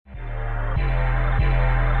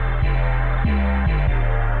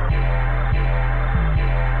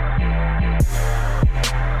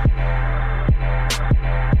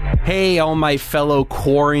Hey, all my fellow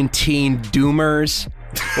quarantine doomers.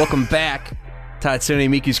 Welcome back to Hatsune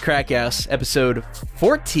Miku's Crack House, episode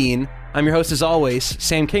 14. I'm your host, as always,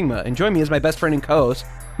 Sam Kingma, and join me as my best friend and co-host,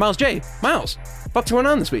 Miles J. Miles, what's going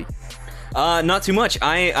on this week? Not too much.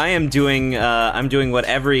 I'm doing what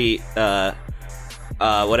every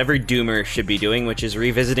doomer should be doing, which is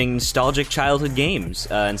revisiting nostalgic childhood games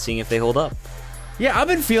and seeing if they hold up. Yeah, I've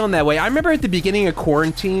been feeling that way. I remember at the beginning of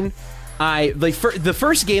quarantine, the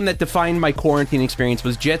first game that defined my quarantine experience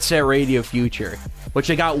was Jet Set Radio Future,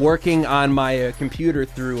 which I got working on my computer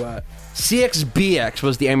through CXBX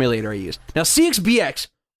was the emulator I used. Now, CXBX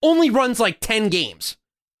only runs like 10 games.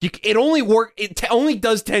 It only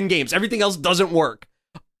does 10 games. Everything else doesn't work.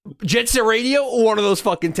 Jet Set Radio, one of those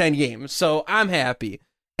fucking 10 games. So I'm happy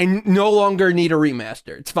and no longer need a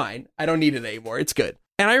remaster. It's fine. I don't need it anymore. It's good.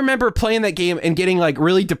 And I remember playing that game and getting like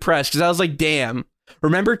really depressed because I was like, damn.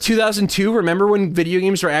 Remember 2002? Remember when video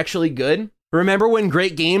games were actually good? Remember when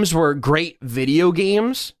great games were great video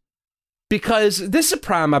games? Because this is a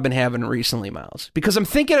problem I've been having recently, Miles. Because I'm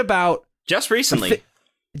thinking about just recently.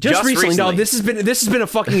 Just recently. No, this has been a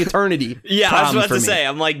fucking eternity. Yeah, I was about to say.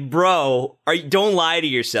 I'm like, bro, don't lie to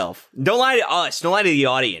yourself. Don't lie to us. Don't lie to the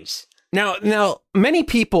audience. Now, many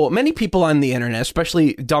people on the internet,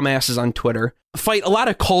 especially dumbasses on Twitter, fight a lot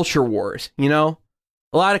of culture wars. You know.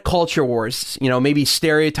 A lot of culture wars, maybe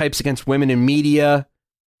stereotypes against women in media,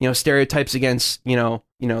 stereotypes against, the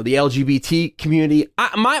LGBT community.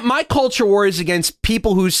 My culture war is against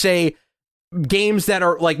people who say games that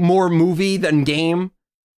are like more movie than game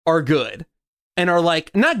are good and are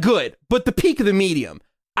like not good, but the peak of the medium.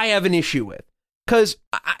 I have an issue with because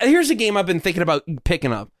here's a game I've been thinking about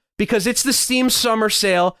picking up because it's the Steam Summer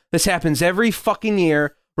Sale. This happens every fucking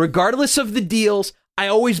year, regardless of the deals. I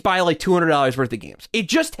always buy like $200 worth of games. It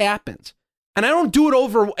just happens. And I don't do it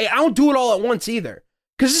all at once either.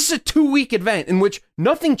 Because this is a 2-week event in which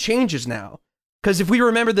nothing changes now. Because if we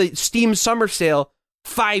remember the Steam Summer Sale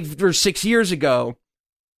 5 or 6 years ago,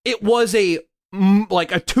 it was a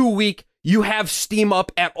 2-week, you have Steam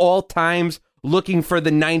up at all times looking for the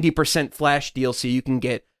 90% Flash deal so you can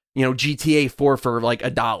get, GTA 4 for like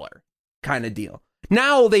 $1 kind of deal.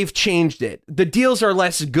 Now they've changed it. The deals are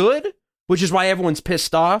less good, which is why everyone's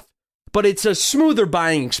pissed off, but it's a smoother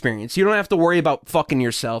buying experience. You don't have to worry about fucking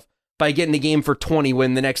yourself by getting the game for $20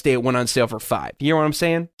 when the next day it went on sale for $5. You know what I'm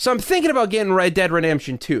saying? So I'm thinking about getting Red Dead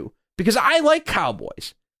Redemption 2 because I like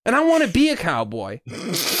cowboys and I want to be a cowboy.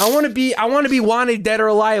 I want to be wanted dead or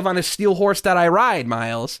alive on a steel horse that I ride,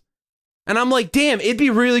 Miles. And I'm like, damn, it'd be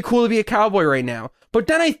really cool to be a cowboy right now. But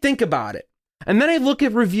then I think about it. And then I look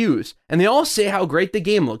at reviews, and they all say how great the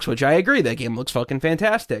game looks, which I agree, that game looks fucking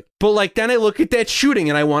fantastic. But, then I look at that shooting,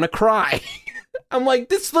 and I want to cry. I'm like,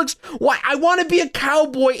 this looks... Why? I want to be a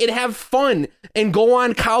cowboy and have fun and go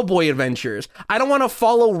on cowboy adventures. I don't want to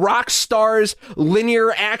follow Rockstar's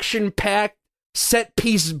linear action-packed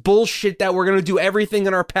set-piece bullshit that we're going to do everything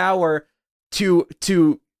in our power to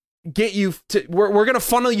get you to... We're going to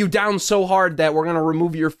funnel you down so hard that we're going to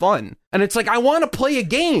remove your fun. And it's like, I want to play a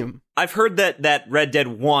game. I've heard that Red Dead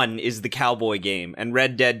 1 is the cowboy game, and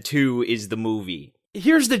Red Dead 2 is the movie.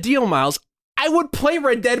 Here's the deal, Miles. I would play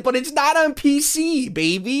Red Dead, but it's not on PC,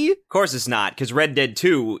 baby. Of course it's not, because Red Dead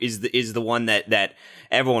 2 is the one that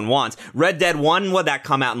everyone wants. Red Dead 1, would that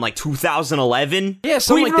come out in, 2011? Yeah,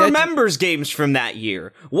 something like that. Who even remembers games from that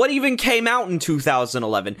year? What even came out in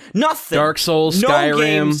 2011? Nothing. Dark Souls,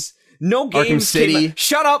 Skyrim, No games Arkham City.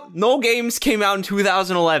 Shut up! No games came out in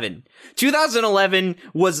 2011. 2011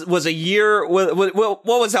 was a year. What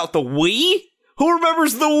was out? The Wii? Who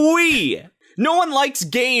remembers the Wii? No one likes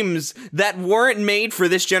games that weren't made for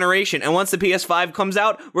this generation. And once the PS5 comes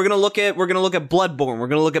out, we're gonna look at Bloodborne. We're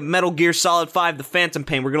gonna look at Metal Gear Solid 5: The Phantom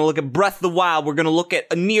Pain. We're gonna look at Breath of the Wild. We're gonna look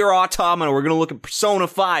at Nier Automata. We're gonna look at Persona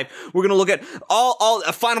 5. We're gonna look at all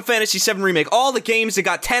Final Fantasy 7 Remake. All the games that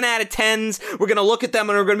got 10 out of 10s. We're gonna look at them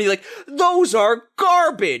and we're gonna be like, those are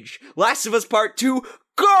garbage. Last of Us Part 2,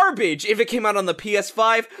 garbage. If it came out on the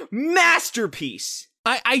PS5, masterpiece.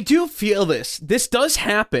 I do feel this. This does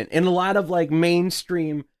happen in a lot of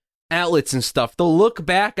mainstream outlets and stuff. They'll look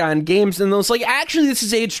back on games and they'll say, actually, this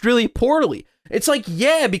is aged really poorly. It's like,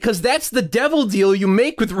 yeah, because that's the devil deal you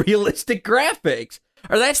make with realistic graphics.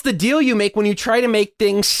 Or that's the deal you make when you try to make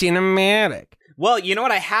things cinematic. Well, you know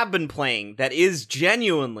what I have been playing that is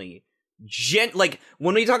genuinely...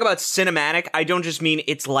 when we talk about cinematic, I don't just mean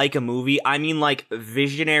it's like a movie. I mean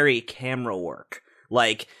visionary camera work.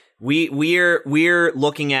 We're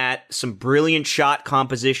looking at some brilliant shot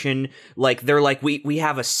composition. Like they're like we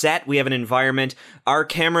have a set, we have an environment. Our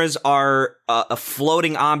cameras are a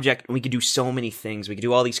floating object, and we could do so many things. We could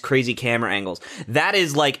do all these crazy camera angles. That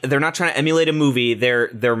is like they're not trying to emulate a movie.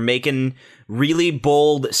 They're making really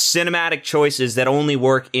bold cinematic choices that only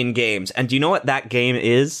work in games. And do you know what that game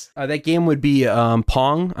is? That game would be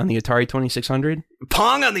Pong on the Atari 2600.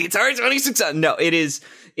 Pong on the Atari 2600. No, it is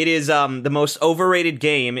the most overrated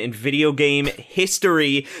game in video game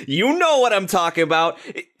history. You know what I'm talking about.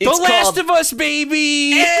 It's The Last of Us,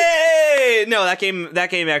 baby. Hey! No, that game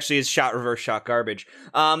actually is reverse shot garbage.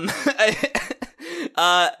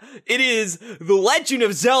 It is The Legend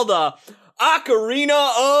of Zelda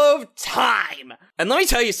Ocarina of Time. And let me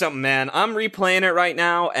tell you something, man. I'm replaying it right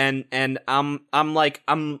now, and I'm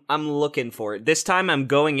looking for it. This time I'm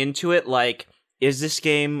going into it like, is this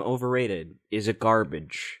game overrated? Is it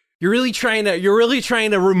garbage? You're really trying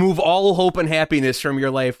to remove all hope and happiness from your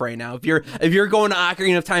life right now. If you're going to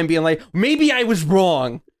Ocarina of Time being like, maybe I was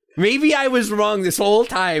wrong. Maybe I was wrong this whole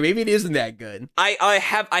time. Maybe it isn't that good.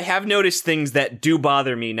 I have noticed things that do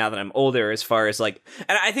bother me now that I'm older, as far as like,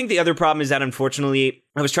 and I think the other problem is that unfortunately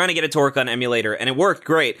I was trying to get it to work on emulator and it worked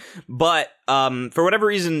great, but for whatever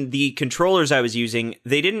reason the controllers I was using,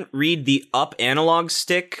 they didn't read the up analog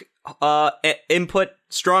stick input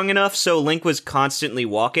strong enough, so Link was constantly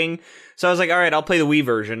walking. So I was like, all right, I'll play the Wii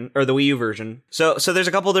version, or the Wii U version. So there's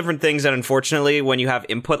a couple different things that unfortunately when you have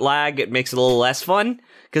input lag, it makes it a little less fun,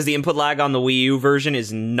 because the input lag on the Wii U version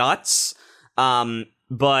is nuts. I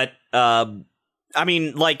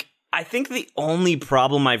mean, like, I think the only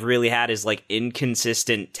problem I've really had is like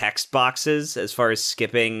inconsistent text boxes as far as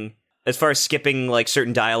skipping like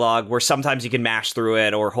certain dialogue, where sometimes you can mash through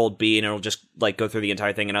it or hold B and it'll just like go through the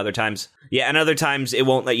entire thing, and other times it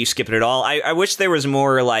won't let you skip it at all. I wish there was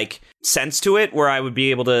more like sense to it, where I would be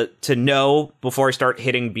able to know before I start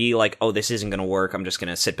hitting B, like, oh, this isn't gonna work, I'm just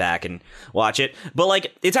gonna sit back and watch it. But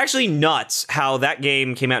like, it's actually nuts how that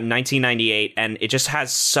game came out in 1998 and it just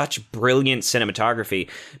has such brilliant cinematography,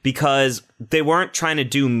 because they weren't trying to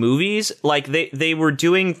do movies. Like they were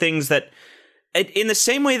doing things that, in the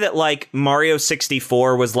same way that like Mario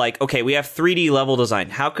 64 was like, okay, we have 3D level design.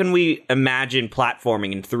 How can we imagine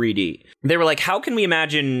platforming in 3D? They were like, how can we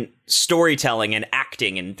imagine storytelling and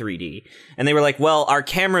acting in 3D? And they were like, well, our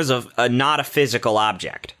camera's not a physical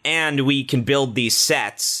object, and we can build these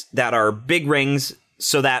sets that are big rings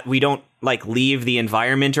so that we don't like leave the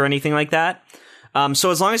environment or anything like that.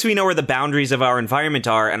 So as long as we know where the boundaries of our environment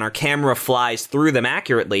are and our camera flies through them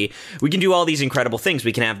accurately, we can do all these incredible things.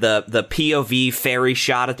 We can have the POV fairy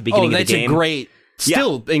shot at the beginning of the game. That's a great,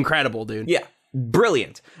 still incredible, dude. Yeah,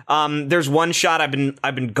 brilliant. There's one shot I've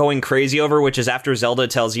been going crazy over, which is after Zelda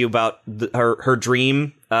tells you about her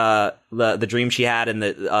dream, the dream she had, and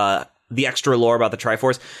the extra lore about the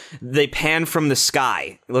Triforce. They pan from the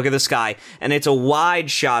sky. Look at the sky, and it's a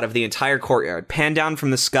wide shot of the entire courtyard. Pan down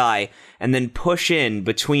from the sky, and then push in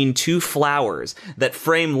between two flowers that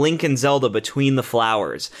frame Link and Zelda between the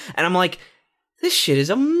flowers. And I'm like, this shit is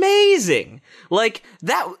amazing. Like,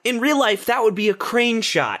 that, in real life, that would be a crane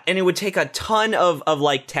shot, and it would take a ton of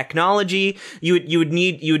like technology. You would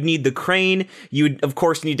need the crane. You would, of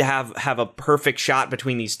course, need to have a perfect shot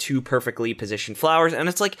between these two perfectly positioned flowers. And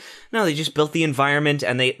it's like, no, they just built the environment,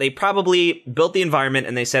 and they probably built the environment,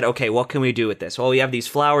 and they said, okay, what can we do with this? Well, we have these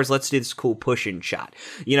flowers. Let's do this cool push-in shot.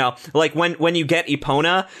 You know, like when you get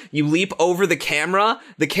Epona, you leap over the camera.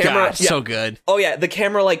 The camera, God, so good. Oh yeah, the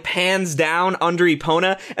camera like pans down under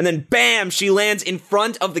Epona, and then bam, she lands in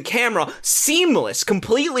front of the camera. Seamless,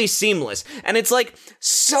 completely seamless. And it's like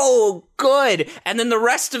so good. And then the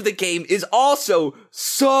rest of the game is also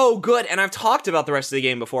so good. And I've talked about the rest of the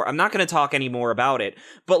game before. I'm not going to talk any more about it,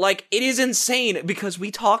 but like, it is insane because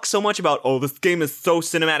we talk so much about, oh, this game is so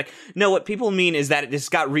cinematic. No, what people mean is that it's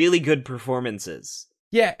got really good performances.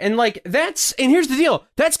 Yeah, and like, and here's the deal.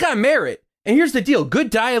 That's got merit. And here's the deal. Good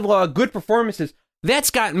dialogue, good performances.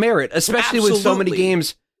 That's got merit, especially when so many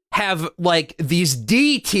games have like these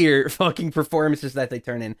D tier fucking performances that they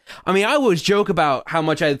turn in. I mean, I always joke about how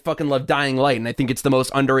much I fucking love Dying Light, and I think it's the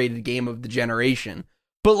most underrated game of the generation.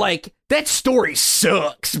 But like, that story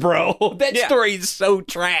sucks, bro. That story is so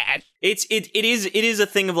trash. It is a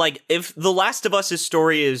thing of like, if The Last of Us'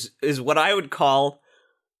 story is what I would call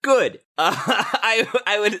good. I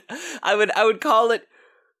would call it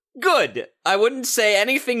good. I wouldn't say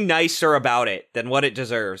anything nicer about it than what it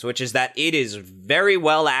deserves, which is that it is very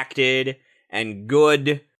well acted and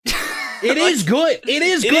good. It is good. It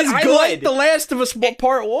is good. I like The Last of Us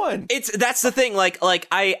Part 1. That's the thing. Like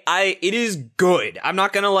it is good. I'm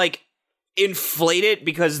not gonna like inflate it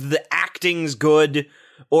because the acting's good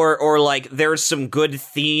or like there's some good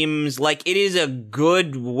themes. Like, it is a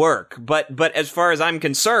good work, but as far as I'm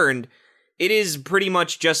concerned, it is pretty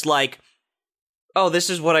much just like, oh, this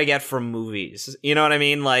is what I get from movies. You know what I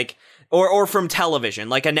mean? Like, or from television,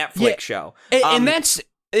 like a Netflix show. And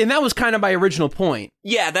that was kind of my original point.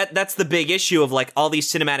 Yeah, that's the big issue of like all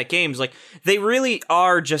these cinematic games. Like, they really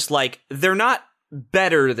are just like, they're not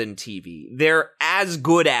better than TV. They're as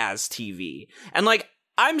good as TV. And like,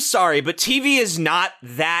 I'm sorry, but TV is not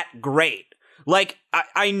that great. Like,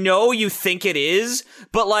 I know you think it is,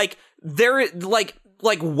 but like,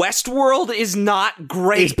 like Westworld is not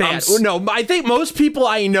great. It's bad. No, I think most people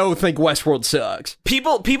I know think Westworld sucks.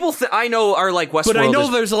 People I know are like, Westworld. But I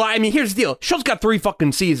know there's a lot. I mean, here's the deal. Show's got 3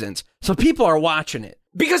 fucking seasons, so people are watching it.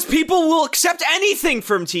 Because people will accept anything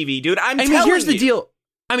from TV, dude. I mean, here's the deal.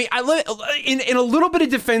 I mean, in a little bit of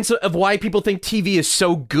defense of why people think TV is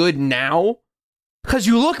so good now, because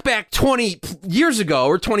you look back 20 years ago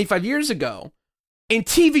or 25 years ago, and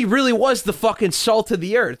TV really was the fucking salt of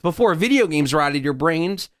the earth. Before video games rotted your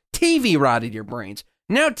brains, TV rotted your brains.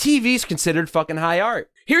 Now TV's considered fucking high art.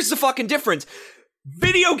 Here's the fucking difference.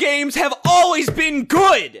 Video games have always been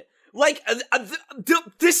good. Like,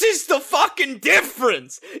 this is the fucking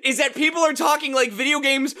difference, is that people are talking like video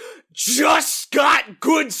games just got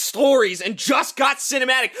good stories and just got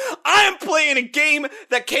cinematic. I am playing a game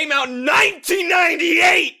that came out in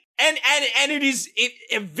 1998, and it is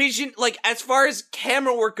a vision, like, as far as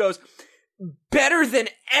camera work goes, better than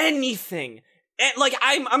anything. And like,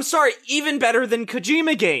 I'm sorry, even better than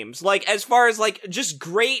Kojima games. Like, as far as like just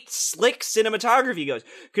great slick cinematography goes,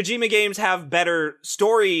 Kojima games have better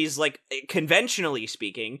stories, like, conventionally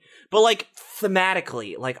speaking, but like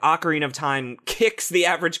thematically, like Ocarina of Time kicks the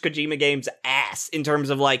average Kojima game's ass in terms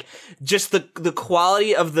of like just the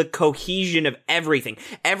quality of the cohesion of everything.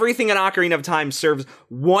 Everything in Ocarina of Time serves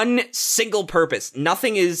one single purpose.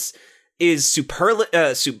 Nothing is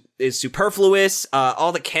superfluous.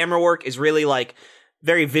 All the camera work is really like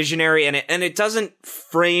very visionary, and it doesn't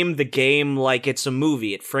frame the game like it's a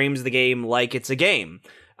movie. It frames the game like it's a game.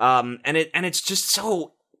 And it's just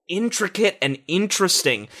so intricate and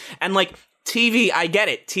interesting. And like, TV, I get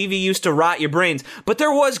it. TV used to rot your brains, but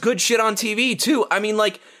there was good shit on TV too. I mean,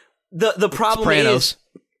 like, the problem Sopranos.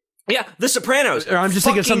 Yeah, The Sopranos. Or I'm just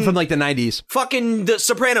thinking of something from like the 90s. Fucking The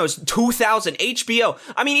Sopranos, 2000, HBO.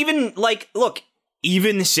 I mean, even like, look,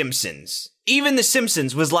 even The Simpsons. Even The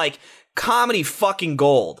Simpsons was like comedy fucking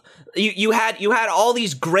gold. You had all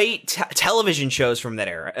these great television shows from that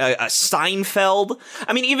era. Seinfeld.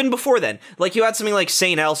 I mean, even before then, like, you had something like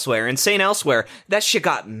Saint Elsewhere, and Saint Elsewhere, that shit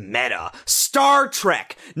got meta. Star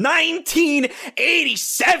Trek,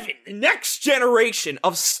 1987, the next generation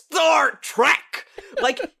of Star Trek.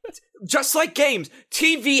 Like, just like games,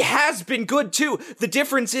 TV has been good too. The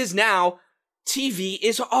difference is now, TV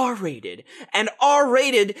is R-rated, and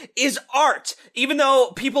R-rated is art. Even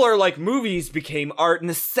though people are like, movies became art in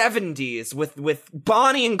the 70s with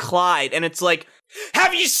Bonnie and Clyde, and it's like,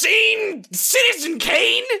 have you seen Citizen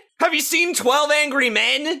Kane? Have you seen 12 Angry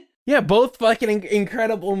Men? Yeah, both fucking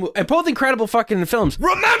incredible fucking films.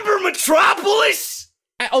 Remember Metropolis?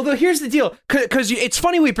 Although here's the deal, because it's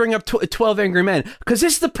funny we bring up 12 Angry Men, because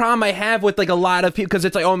this is the problem I have with like a lot of people, because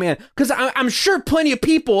it's like, oh man, because I'm sure plenty of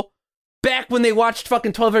people back when they watched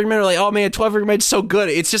fucking 12 Angry Men are like, oh man, 12 Angry Men's so good.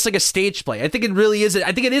 It's just like a stage play. I think it really is.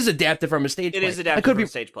 I think it is adapted from a stage play. It is adapted from a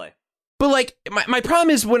stage play. But like, my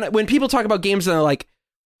problem is when people talk about games and they're like,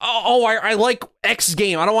 I like X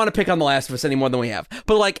game. I don't want to pick on The Last of Us any more than we have.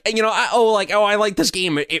 But like, you know, I like this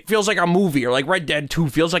game. It feels like a movie, or like Red Dead 2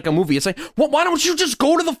 feels like a movie. It's like, well, why don't you just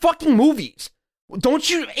go to the fucking movies? Wouldn't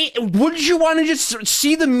you want to just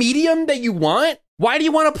see the medium that you want? Why do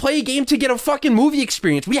you want to play a game to get a fucking movie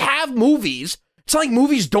experience? We have movies. It's not like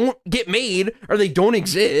movies don't get made or they don't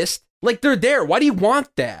exist. Like, they're there. Why do you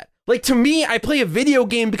want that? Like, to me, I play a video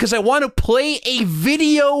game because I want to play a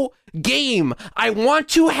video game. I want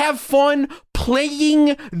to have fun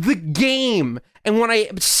playing the game. And when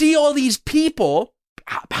I see all these people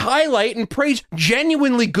highlight and praise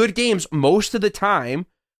genuinely good games most of the time,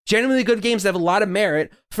 genuinely good games that have a lot of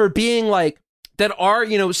merit for being like, that are,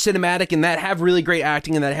 you know, cinematic and that have really great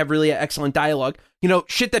acting and that have really excellent dialogue, you know,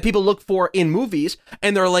 shit that people look for in movies,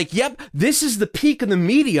 and they're like, yep, this is the peak of the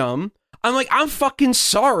medium. I'm like, I'm fucking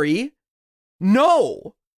sorry.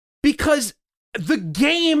 No, because the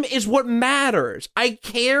game is what matters. I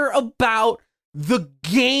care about the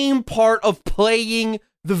game part of playing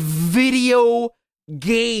the video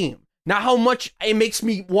game, not how much it makes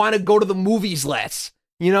me want to go to the movies less,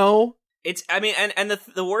 you know? It's, I mean, and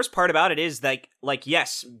the worst part about it is like,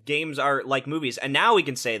 yes, games are like movies. And now we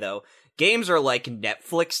can say, though, games are like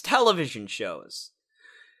Netflix television shows.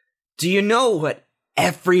 Do you know what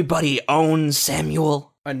everybody owns,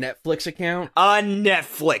 Samuel? A Netflix account? A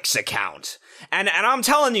Netflix account. And I'm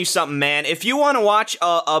telling you something, man. If you want to watch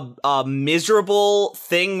a miserable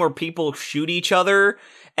thing where people shoot each other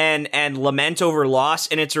and lament over loss,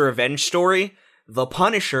 and it's a revenge story, The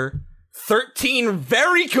Punisher, 13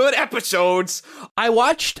 very good episodes. I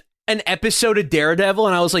watched an episode of Daredevil,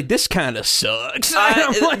 and I was like, this kind of sucks.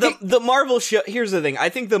 The Marvel show. Here's the thing. I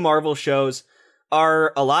think the Marvel shows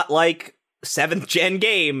are a lot like 7th gen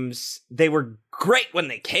games. They were great when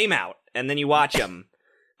they came out, and then you watch them.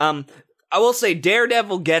 I will say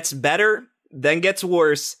Daredevil gets better, then gets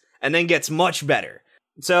worse, and then gets much better.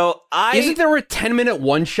 So Isn't there a 10-minute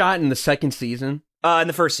one-shot in the second season? In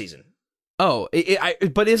the first season. Oh,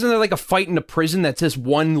 but isn't there like a fight in a prison that's just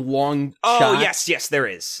one long shot? Oh, yes, there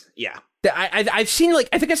is. Yeah. I've seen, like,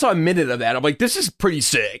 I think I saw a minute of that. I'm like, this is pretty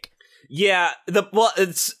sick. Yeah,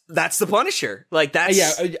 that's The Punisher. Like, that's...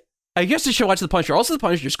 Yeah, I guess I should watch The Punisher. Also, The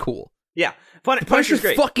Punisher's cool. Yeah. The Punisher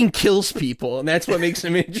fucking kills people, and that's what makes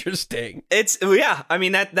him interesting. I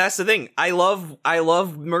mean, that's the thing. I love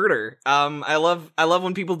murder. I love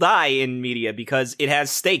when people die in media because it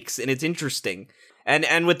has stakes and it's interesting.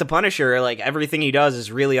 And with the Punisher, like, everything he does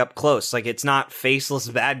is really up close. Like, it's not faceless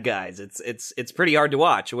bad guys. It's pretty hard to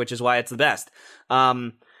watch, which is why it's the best.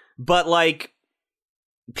 But like,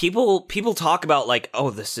 people talk about like, oh,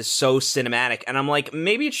 this is so cinematic, and I'm like,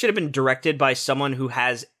 maybe it should have been directed by someone who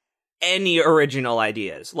has any original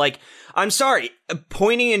ideas. Like, I'm sorry,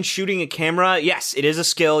 pointing and shooting a camera, yes, it is a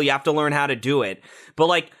skill. You have to learn how to do it. But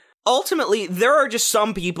like, ultimately, there are just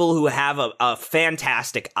some people who have a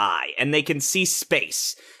fantastic eye, and they can see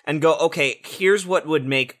space and go, okay, here's what would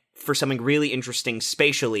make for something really interesting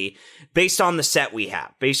spatially based on the set we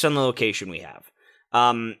have, based on the location we have.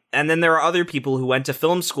 And then there are other people who went to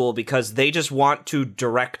film school because they just want to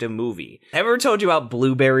direct a movie. Have I ever told you about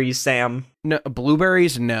Blueberries, Sam? No,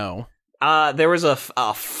 Blueberries? No. There was a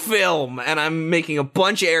film, and I'm making a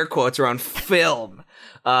bunch of air quotes around film,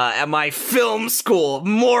 at my film school.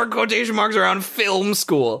 More quotation marks around film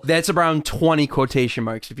school. That's around 20 quotation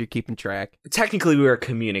marks if you're keeping track. Technically, we were a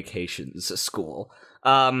communications school.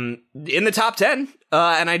 In the top 10,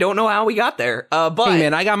 and I don't know how we got there. But hey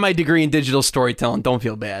man, I got my degree in digital storytelling. Don't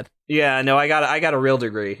feel bad. Yeah, no, I got a real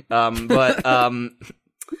degree. But I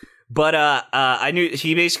knew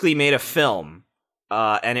he basically made a film,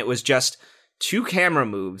 and it was just 2 camera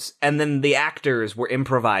moves, and then the actors were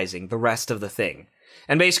improvising the rest of the thing.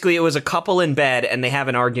 And basically, it was a couple in bed, and they have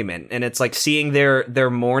an argument, and it's like seeing their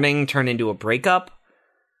morning turn into a breakup.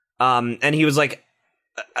 And he was like,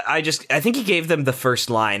 I think he gave them the first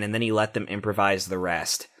line, and then he let them improvise the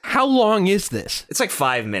rest. How long is this? It's like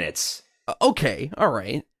 5 minutes. Okay, all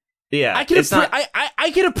right. Yeah,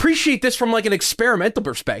 I can appreciate this from like an experimental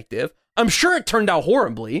perspective. I'm sure it turned out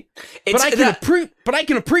horribly, but I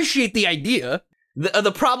can appreciate the idea.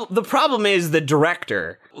 The problem is the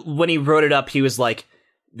director. When he wrote it up, he was like,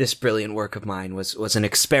 "This brilliant work of mine was an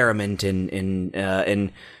experiment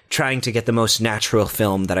in trying to get the most natural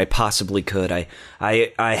film that I possibly could.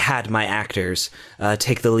 I had my actors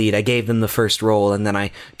take the lead. I gave them the first role, and then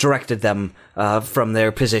I directed them from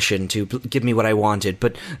their position to give me what I wanted,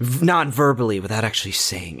 but not verbally, without actually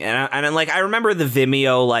saying." And like, I remember the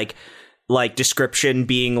Vimeo like description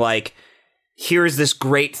being like, here's this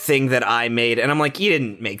great thing that I made. And I'm like, you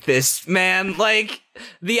didn't make this, man. Like,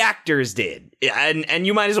 the actors did. And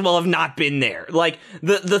you might as well have not been there. Like,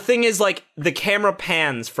 the thing is, like, the camera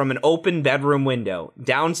pans from an open bedroom window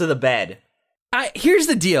down to the bed. Here's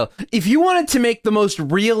the deal. If you wanted to make the most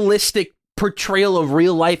realistic portrayal of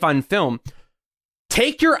real life on film,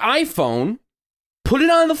 take your iPhone, put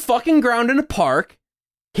it on the fucking ground in a park,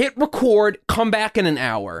 hit record, come back in an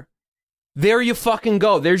hour. There you fucking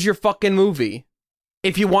go. There's your fucking movie.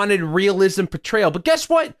 If you wanted realism portrayal. But guess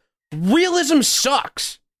what? Realism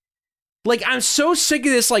sucks. Like, I'm so sick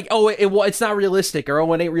of this, like, oh, it's not realistic, or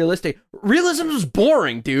oh, it ain't realistic. Realism is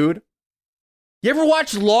boring, dude. You ever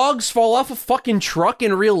watch logs fall off a fucking truck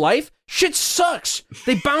in real life? Shit sucks.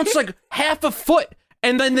 They bounce like half a foot,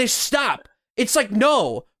 and then they stop. It's like,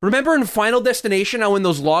 no. Remember in Final Destination how when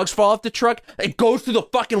those logs fall off the truck, it goes through the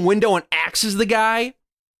fucking window and axes the guy?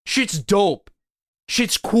 Shit's dope.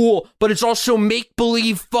 Shit's cool, but it's also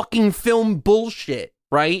make-believe fucking film bullshit,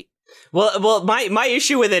 right? Well, my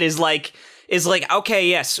issue with it is like, okay,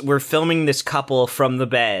 yes, we're filming this couple from the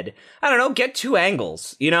bed. I don't know, get 2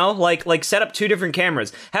 angles, you know? Like set up 2 different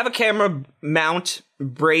cameras. Have a camera mount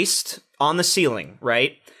braced on the ceiling,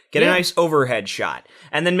 right? Get a nice overhead shot.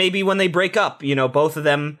 And then maybe when they break up, you know, both of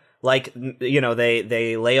them, like, you know,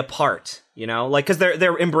 they lay apart, you know? Like, because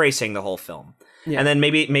they're embracing the whole film. And then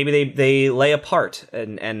maybe they lay apart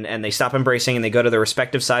and they stop embracing and they go to their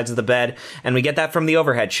respective sides of the bed, and we get that from the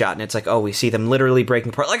overhead shot, and it's like, oh, we see them literally breaking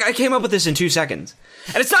apart. Like, I came up with this in 2 seconds.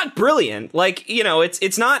 And it's not brilliant. Like, you know,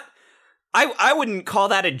 it's not, I wouldn't call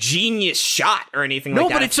that a genius shot or anything like that.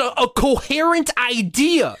 No, but it's a coherent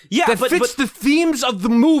idea that fits the themes of the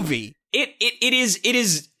movie. It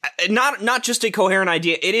is not just a coherent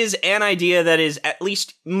idea. It is an idea that is at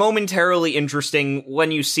least momentarily interesting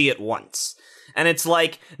when you see it once. And it's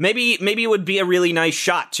like, maybe it would be a really nice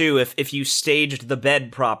shot too if you staged the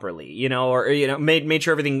bed properly, you know, or, you know, made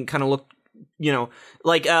sure everything kind of looked, you know,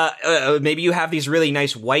 like maybe you have these really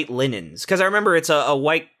nice white linens, because I remember it's a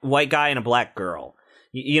white guy and a black girl.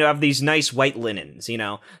 You have these nice white linens, you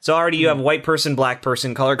know. So already you have white person, black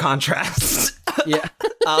person, color contrast. Yeah.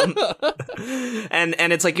 And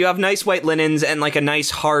it's like you have nice white linens and like a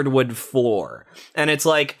nice hardwood floor, and it's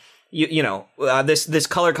like you know this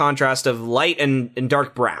color contrast of light and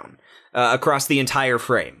dark brown across the entire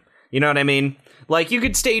frame. You know what I mean? Like, you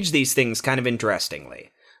could stage these things kind of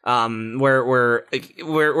interestingly, where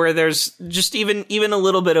there's just even a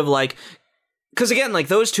little bit of like. Because again, like,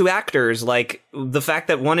 those two actors, like, the fact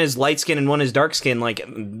that one is light skin and one is dark skin, like,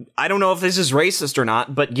 I don't know if this is racist or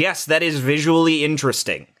not, but yes, that is visually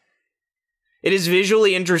interesting. It is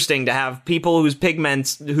visually interesting to have people whose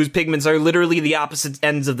pigments are literally the opposite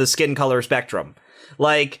ends of the skin color spectrum.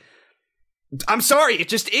 Like, I'm sorry, it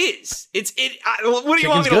just is. What do you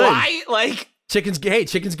want me to lie? Like, chicken's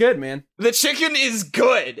good, man. The chicken is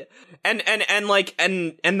good, and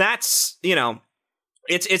that's, you know.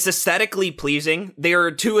 It's aesthetically pleasing. They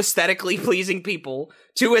are two aesthetically pleasing people,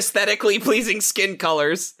 two aesthetically pleasing skin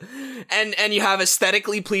colors, and you have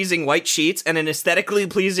aesthetically pleasing white sheets and an aesthetically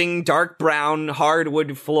pleasing dark brown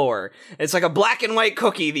hardwood floor. It's like a black and white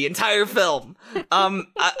cookie the entire film.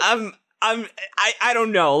 I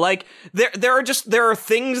don't know. Like, there are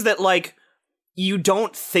things that, like, you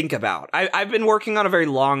don't think about. I've been working on a very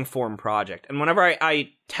long form project, and whenever I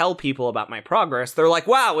tell people about my progress, they're like,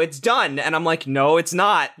 wow, it's done. And I'm like, no, it's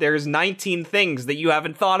not. There's 19 things that you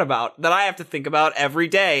haven't thought about that I have to think about every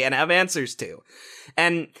day and have answers to.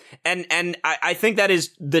 And I think that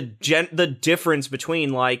is the difference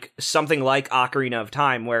between, like, something like Ocarina of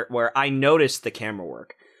Time, where I notice the camera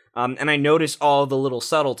work, and I notice all the little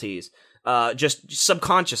subtleties. Just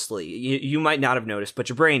subconsciously, you might not have noticed, but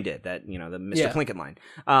your brain did. That, you know, the Mr. Plinkett line.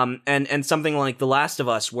 And something like The Last of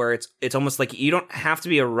Us, where it's almost like you don't have to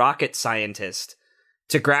be a rocket scientist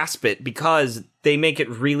to grasp it, because they make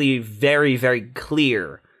it really very, very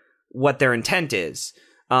clear what their intent is.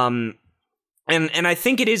 And I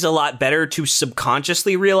think it is a lot better to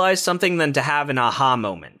subconsciously realize something than to have an aha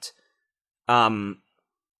moment.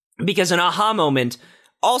 Because an aha moment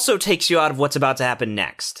also takes you out of what's about to happen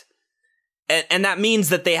next. And that means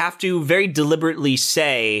that they have to very deliberately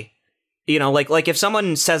say, you know, like if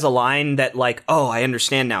someone says a line that, like, oh, I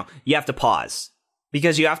understand now, you have to pause.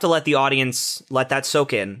 Because you have to let the audience let that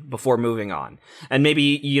soak in before moving on. And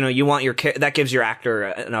maybe, you know, you want that gives your actor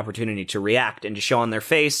an opportunity to react and to show on their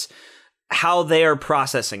face how they are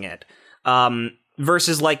processing it.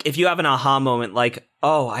 Versus, like, if you have an aha moment, like,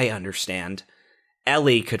 oh, I understand.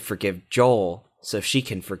 Ellie could forgive Joel, so she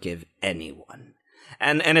can forgive anyone.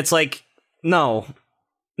 And it's like, no,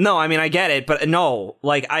 I mean, I get it, but no,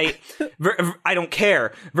 like, I don't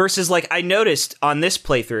care. Versus, like, I noticed on this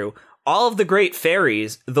playthrough, all of the great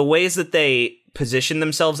fairies, the ways that they position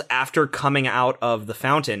themselves after coming out of the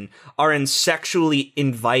fountain are in sexually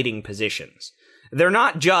inviting positions. They're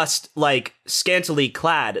not just, like, scantily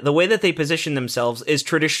clad. The way that they position themselves is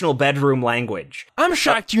traditional bedroom language. I'm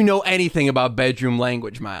shocked you know anything about bedroom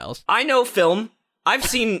language, Miles. I know film. I've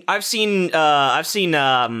seen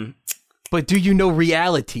But do you know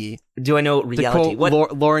reality? Do I know reality? What?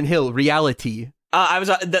 Lauryn Hill, reality. I was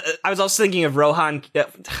also thinking of Rohan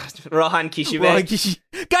Kishibe.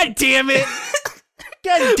 God damn it!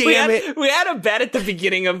 God damn it! We had a bet at the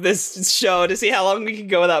beginning of this show to see how long we could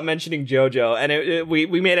go without mentioning JoJo, and we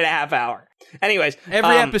made it a half hour. Anyways,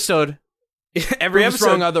 every episode. Prove us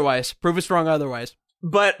wrong otherwise.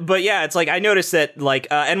 But yeah, it's like, I noticed that, like,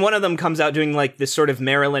 and one of them comes out doing, like, this sort of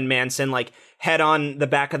Marilyn Manson, like, head on the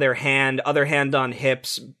back of their hand, other hand on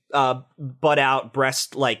hips, butt out,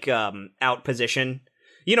 breast, like, out position.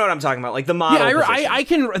 You know what I'm talking about, like the model. Yeah, I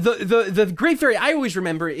can. The Great Fairy I always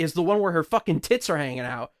remember is the one where her fucking tits are hanging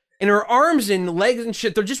out. And her arms and legs and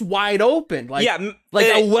shit, they're just wide open. Like, yeah, like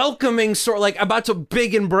a welcoming sort, like about to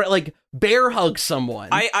like bear hug someone.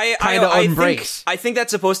 I think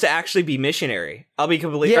that's supposed to actually be missionary. I'll be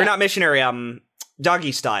completely, or not missionary,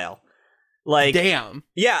 doggy style. Like, damn.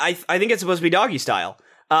 Yeah, I think it's supposed to be doggy style.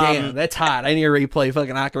 Damn, that's hot. I need to replay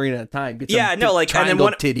fucking Ocarina of Time. Get some and then triangle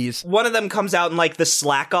titties. one of them comes out in like the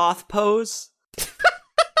slack-off pose.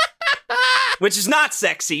 Which is not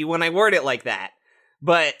sexy when I word it like that.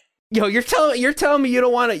 But yo, you're telling me you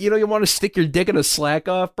don't want to stick your dick in a slack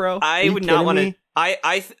off, bro? I would not want to.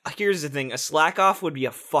 Here's the thing: a slack off would be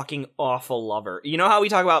a fucking awful lover. You know how we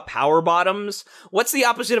talk about power bottoms? What's the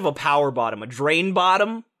opposite of a power bottom? A drain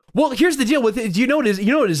bottom? Well, here's the deal with it. You know what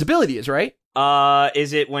his ability is, right?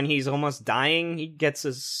 Is it when he's almost dying, he gets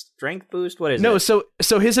a strength boost? What is it? No, so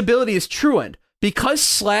his ability is Truant. Because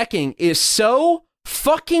slacking is so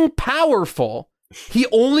fucking powerful, he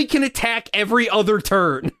only can attack every other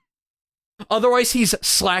turn. Otherwise, he's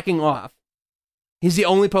slacking off. He's the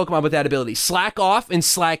only Pokemon with that ability. Slack Off and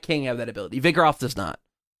Slack King have that ability. Vigoroth does not.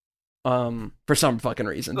 For some fucking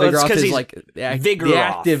reason. Vigoroth is like the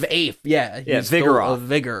active eighth. Yeah, he's Vigoroth.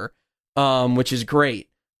 Vigor, which is great.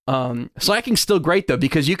 Slacking's still great though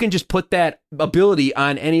because you can just put that ability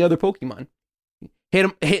on any other Pokemon. Hit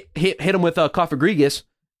him with Cofagrigus,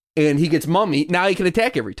 and he gets Mummy. Now he can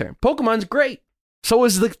attack every turn. Pokemon's great. So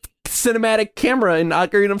is the cinematic camera in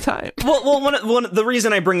Ocarina of Time. Well, the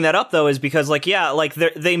reason I bring that up though is because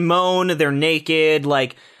they moan, they're naked,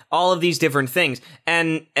 like all of these different things.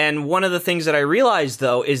 And one of the things that I realized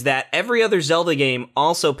though is that every other Zelda game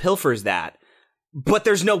also pilfers that, but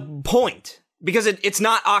there's no point because it's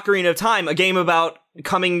not Ocarina of Time, a game about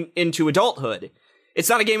coming into adulthood. It's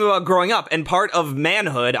not a game about growing up, and part of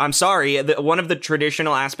manhood, I'm sorry, one of the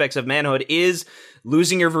traditional aspects of manhood is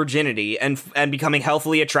losing your virginity and becoming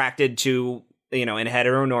healthily attracted to, in a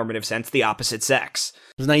heteronormative sense, the opposite sex.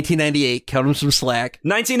 It was 1998, cut him some slack.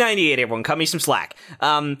 1998, everyone, cut me some slack.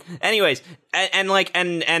 Anyways,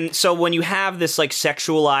 and so when you have this, like,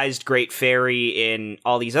 sexualized Great Fairy in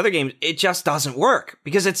all these other games, it just doesn't work,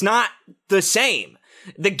 because it's not the same.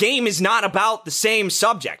 The game is not about the same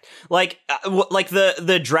subject. Like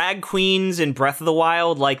the drag queens in Breath of the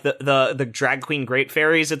Wild, like the drag queen Great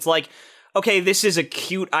Fairies, it's like, okay, this is a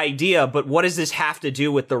cute idea, but what does this have to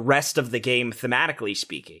do with the rest of the game thematically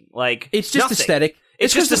speaking? Like, it's just nothing. Aesthetic.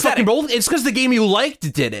 It's just aesthetic. It's because the game you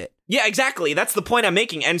liked did it. Yeah, exactly. That's the point I'm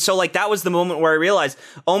making. And so, like, that was the moment where I realized,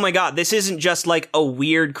 oh my god, this isn't just like a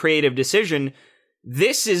weird creative decision.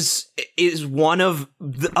 This is one of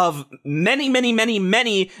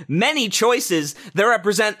many choices that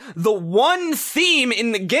represent the one theme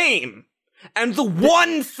in the game and the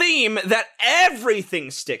one theme that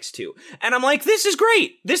everything sticks to. And I'm like, this is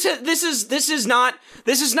great. This is not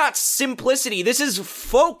simplicity. This is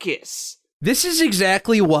focus. This is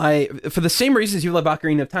exactly why, for the same reasons you love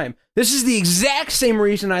Ocarina of Time, this is the exact same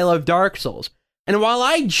reason I love Dark Souls. And while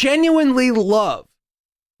I genuinely love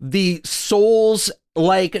the Souls-esque,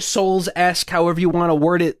 however you want to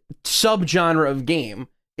word it, subgenre of game,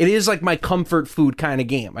 it is like my comfort food kind of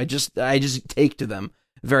game. I just take to them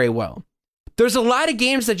very well. There's a lot of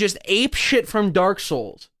games that just ape shit from Dark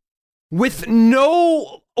Souls with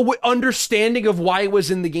no understanding of why it was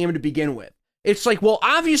in the game to begin with. It's like, well,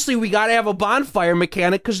 obviously we got to have a bonfire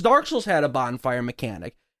mechanic because Dark Souls had a bonfire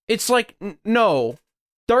mechanic. It's like, no.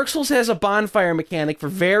 Dark Souls has a bonfire mechanic for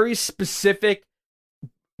very specific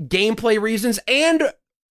gameplay reasons and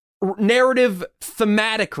narrative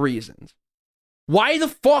thematic reasons. Why the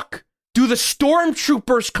fuck do the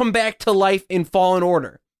stormtroopers come back to life in Fallen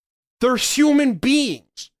Order? They're human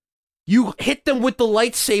beings. You hit them with the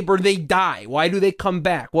lightsaber, they die. Why do they come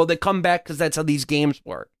back? Well, they come back because that's how these games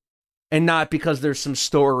work, and not because there's some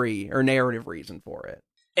story or narrative reason for it.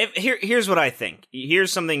 Here's what I think.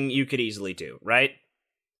 Here's something you could easily do, right?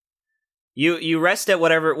 You rest at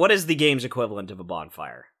what is the game's equivalent of a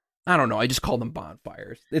bonfire? I don't know. I just call them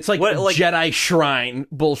bonfires. It's like Jedi shrine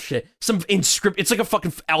bullshit. It's like a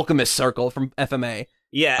fucking alchemist circle from FMA.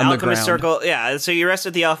 Yeah, alchemist circle. Yeah, so you rest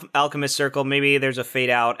at the alchemist circle. Maybe there's a fade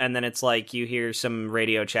out, and then it's like you hear some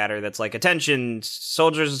radio chatter that's like, "Attention,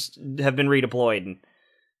 soldiers have been redeployed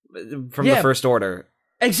from the First Order."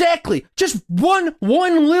 Exactly. Just one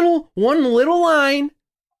little line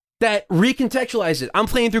that recontextualizes it. I'm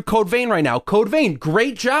playing through Code Vein right now. Code Vein,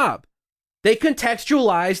 great job. They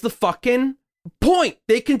contextualize the fucking point.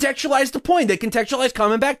 They contextualize the point. They contextualize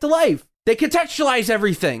coming back to life. They contextualize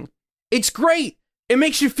everything. It's great. It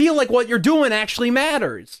makes you feel like what you're doing actually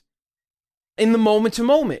matters in the moment to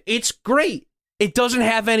moment. It's great. It doesn't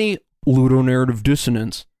have any ludonarrative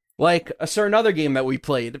dissonance like a certain other game that we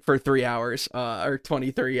played for 3 hours or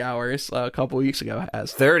 23 hours a couple weeks ago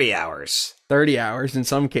has. 30 hours. 30 hours in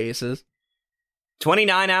some cases.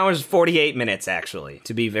 29 hours, 48 minutes, actually,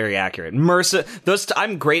 to be very accurate.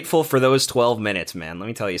 I'm grateful for those 12 minutes, man. Let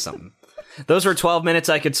me tell you something. Those were 12 minutes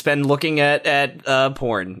I could spend looking at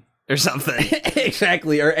porn. or something.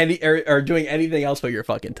 Exactly, or doing anything else with your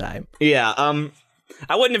fucking time. Yeah,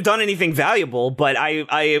 I wouldn't have done anything valuable, but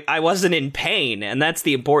I wasn't in pain, and that's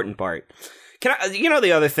the important part.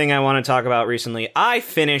 The other thing I want to talk about recently, I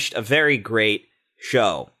finished a very great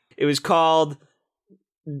show. It was called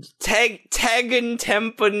Tegan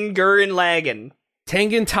Tempen Gurren Lagann.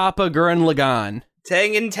 Tengen Toppa Gurren Lagann.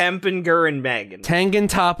 Tengen Tempen Gurren Lagann. Tengen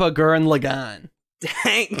Toppa Gurren Lagann.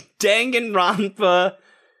 Danganronpa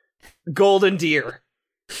Golden Deer.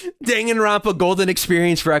 Danganronpa Golden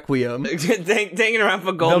Experience Requiem.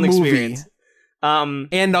 Danganronpa Golden Experience.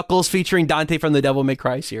 And Knuckles featuring Dante from the Devil May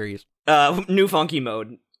Cry series. New funky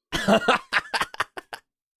mode.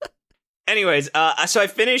 Anyways, so I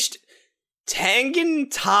finished Tengen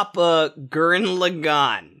Toppa Gurren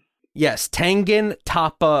Lagann. Yes, Tengen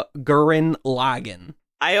Toppa Gurren Lagann.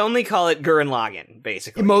 I only call it Gurren Lagann,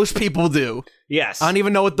 basically. Most people do. Yes. I don't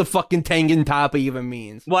even know what the fucking Tengen Toppa even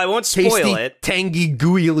means. Well, I won't spoil Tasty, it. Tangy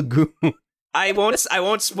gooey lagoon. I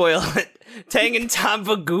won't spoil it. Tengen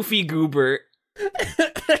Toppa Goofy Goober.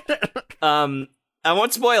 I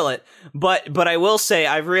won't spoil it, but I will say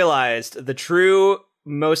I've realized the true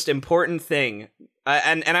most important thing,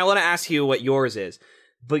 and I want to ask you what yours is,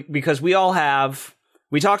 because we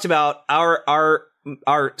talked about our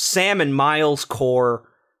Sam and Miles core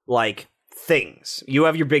like things. You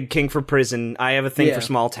have your big king for prison. I have a thing for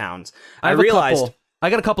small towns. I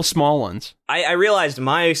got a couple small ones. I realized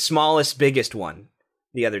my smallest, biggest one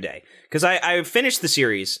the other day, because I finished the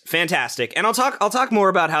series, fantastic, and I'll talk more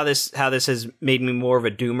about how this has made me more of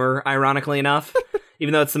a doomer, ironically enough,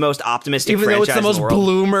 even though it's the most optimistic franchise in the world. Even though it's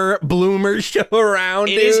the most bloomer show around,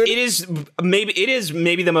 It is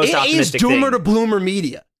maybe the most optimistic thing. It is doomer to bloomer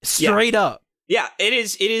media, straight up. Yeah, it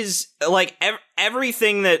is like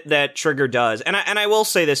everything that Trigger does, and I will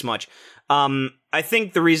say this much. I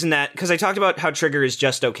think the reason that, because I talked about how Trigger is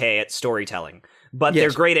just okay at storytelling, but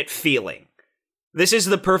they're great at feeling. This is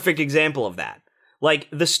the perfect example of that. Like,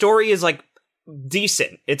 the story is, like,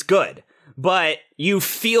 decent. It's good. But you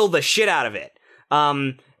feel the shit out of it.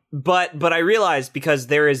 But I realized, because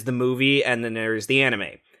there is the movie and then there is the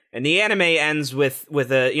anime. And the anime ends with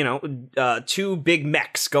two big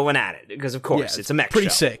mechs going at it. Because, of course, it's a mech pretty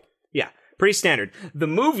show. Sick. Yeah, pretty standard. The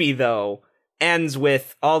movie, though, ends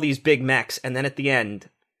with all these big mechs. And then at the end,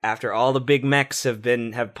 after all the big mechs have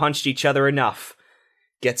punched each other enough,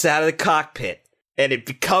 gets out of the cockpit. And it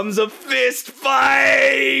becomes a fist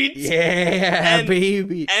fight! Yeah,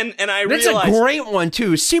 baby. And I That's realized... a great one,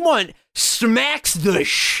 too. C1 smacks the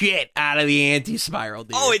shit out of the anti-spiral,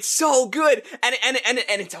 dude. Oh, it's so good! And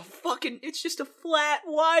it's a fucking... It's just a flat,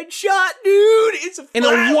 wide shot, dude! It's a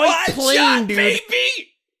flat, white plane, shot, dude. Baby!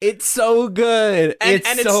 It's so good.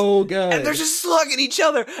 It's so good. And they're just slugging each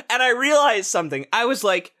other. And I realized something. I was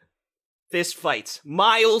like... Fist fights.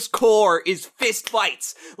 Miles' core is fist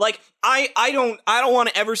fights. Like, I don't want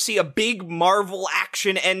to ever see a big Marvel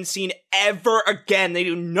action end scene ever again. They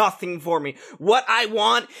do nothing for me. What I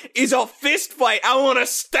want is a fist fight. I want a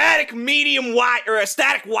static medium wide, or a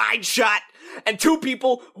static wide shot, and two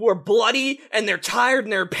people who are bloody, and they're tired,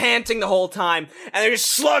 and they're panting the whole time, and they're just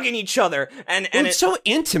slugging each other. And it's so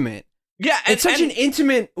intimate. Yeah, it's such an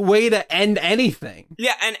intimate way to end anything.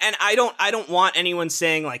 Yeah, and I don't want anyone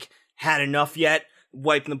saying, like, had enough yet,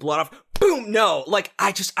 wiping the blood off. Boom, no. Like,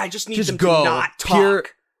 I just need them to not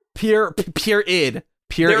talk. Pure id.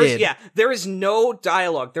 Yeah, there is no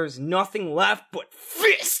dialogue. There's nothing left but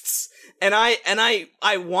fists. And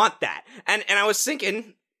I want that. And I was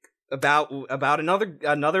thinking about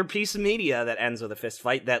another piece of media that ends with a fist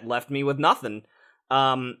fight that left me with nothing.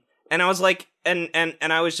 And I was like, and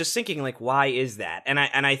I was just thinking, like, why is that? And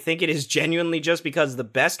I think it is genuinely just because the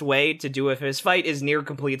best way to do a fist fight is near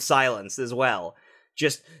complete silence as well.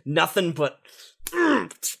 Just nothing but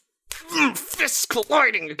fists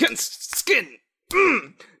colliding against skin.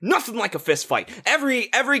 Nothing like a fist fight.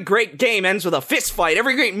 Every great game ends with a fist fight.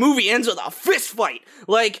 Every great movie ends with a fist fight.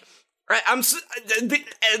 Like,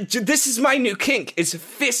 this is my new kink, is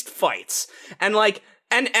fist fights. And like,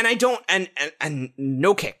 and I don't, and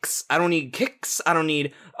no kicks. I don't need kicks. I don't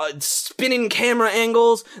need spinning camera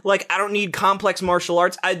angles. Like, I don't need complex martial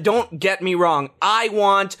arts. Don't get me wrong. I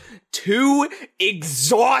want two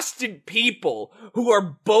exhausted people who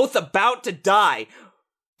are both about to die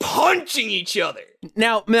punching each other.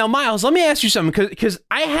 Now, Miles, let me ask you something, because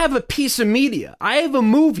I have a piece of media. I have a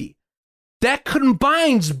movie that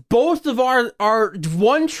combines both of our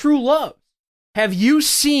one true love. Have you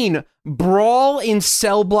seen Brawl in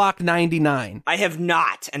Cell Block 99? I have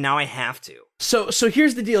not, and now I have to. So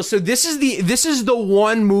here's the deal. So this is the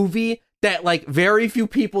one movie that, like, very few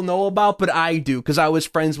people know about, but I do, because I was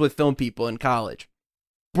friends with film people in college.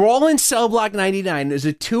 Brawl in Cell Block 99 is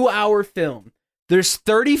a 2-hour film. There's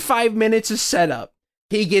 35 minutes of setup.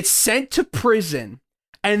 He gets sent to prison,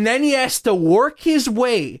 and then he has to work his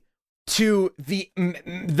way to the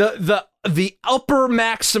upper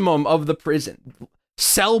maximum of the prison,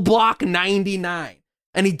 Cell Block 99.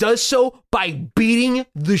 And he does so by beating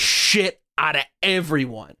the shit out of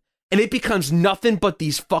everyone. And it becomes nothing but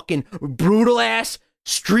these fucking brutal-ass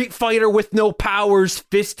Street Fighter with no powers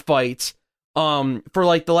fist fights for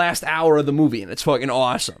like the last hour of the movie, and it's fucking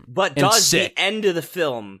awesome. But does the end of the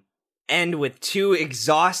film end with two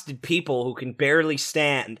exhausted people who can barely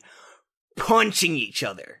stand punching each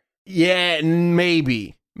other? Yeah,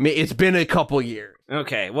 maybe. It's been a couple years.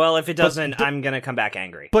 Okay, well, if it doesn't, I'm gonna come back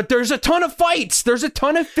angry. But there's a ton of fights. There's a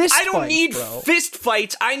ton of fist fights. I don't need fist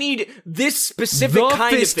fights. I need this specific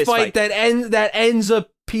kind of fist fight that ends a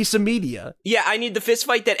piece of media. Yeah, I need the fist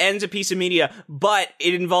fight that ends a piece of media, but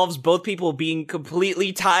it involves both people being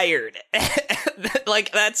completely tired.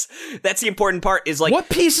 Like, that's the important part, is like... What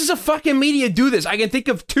pieces of fucking media do this? I can think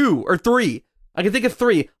of 2 or 3. I can think of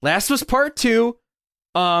 3. Last was Part 2.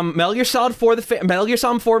 Metal Gear Solid 4, Metal Gear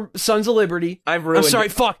Solid 4, Sons of Liberty. I've ruined... I'm sorry,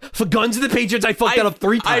 fuck. For Guns of the Patriots, I fucked that up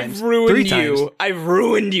 3 times. I've ruined you. I've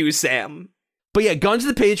ruined you, Sam. But yeah, Guns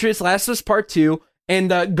of the Patriots, Last of Us Part 2, and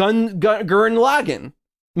Gurren Lagann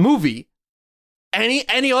movie.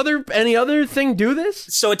 Any other thing do this?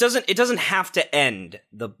 So it doesn't have to end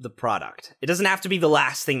the product. It doesn't have to be the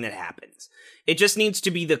last thing that happens. It just needs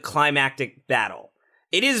to be the climactic battle.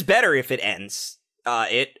 It is better if it ends.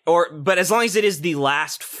 But as long as it is the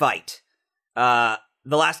last fight, the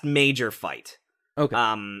last major fight,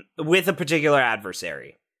 okay, with a particular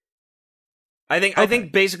adversary. I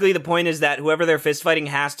think basically the point is that whoever they're fist fighting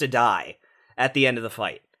has to die at the end of the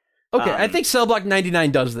fight. Okay, I think Cell Block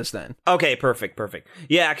 99 does this then. Okay, perfect.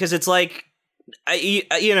 Yeah, because it's like,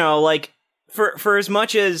 like for as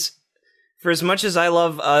much as I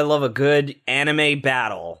love a good anime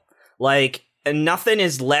battle, like. And nothing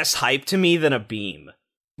is less hype to me than a beam.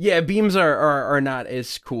 Yeah, beams are not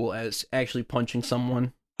as cool as actually punching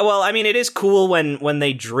someone. Well, I mean, it is cool when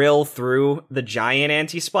they drill through the giant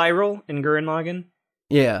anti-spiral in Gurren Lagann.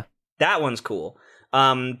 Yeah. That one's cool.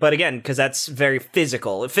 But again, because that's very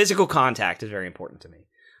physical. Physical contact is very important to me.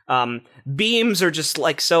 Beams are just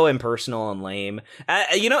like so impersonal and lame.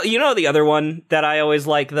 You know the other one that I always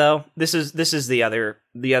like, though? This is the other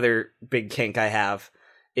big kink I have.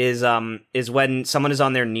 Is when someone is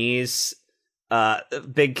on their knees,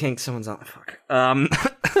 big kink, someone's on, fuck.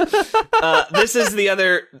 This is the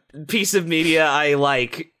other piece of media I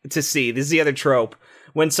like to see. This is the other trope.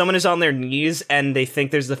 When someone is on their knees and they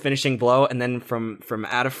think there's the finishing blow, and then from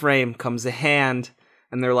out of frame comes a hand,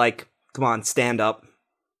 and they're like, come on, stand up.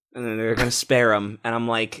 And then they're gonna spare them, and I'm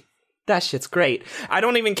like, that shit's great. I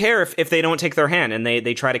don't even care if they don't take their hand and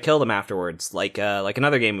they try to kill them afterwards, like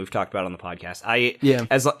another game we've talked about on the podcast.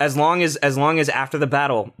 As long as after the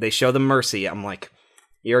battle they show them mercy, I'm like,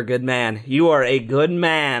 you're a good man. You are a good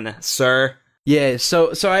man, sir. Yeah,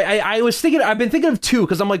 so I was thinking, I've been thinking of 2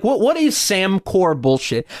 because I'm like, what is Sam Core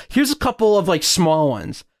bullshit? Here's a couple of like small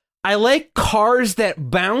ones. I like cars that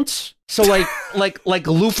bounce. So like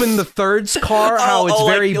Lupin the Third's car, how it's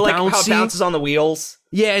very bouncy. Like how it bounces on the wheels.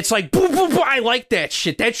 Yeah, it's like boom, boom, boom. I like that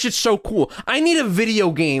shit. That shit's so cool. I need a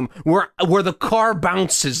video game where the car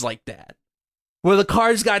bounces like that, where the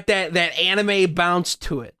car's got that anime bounce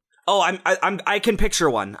to it. Oh, I can picture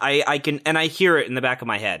one. I can, and I hear it in the back of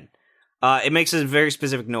my head. It makes a very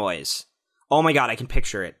specific noise. Oh my god, I can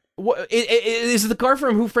picture it. What is the car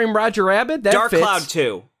from Who Framed Roger Rabbit? That Dark fits. Cloud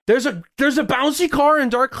 2. There's a bouncy car in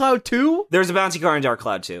Dark Cloud 2? There's a bouncy car in Dark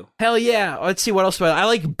Cloud 2. Hell yeah. Let's see what else. I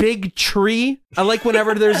like Big Tree. I like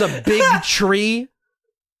whenever there's a big tree.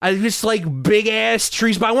 I just like big ass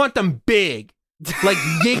trees, but I want them big. Like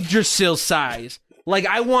Yggdrasil size. Like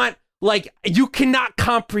I want, like, you cannot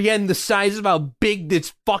comprehend the size of how big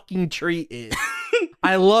this fucking tree is.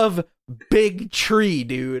 I love big tree,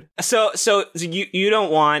 dude. So you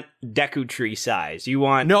don't want Deku Tree size. You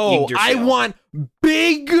want Yggdrasil. I want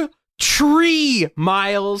big tree,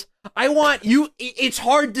 Miles. I want you. It's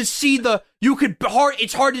hard to see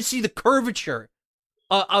it's hard to see the curvature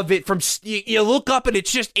of it from. You look up and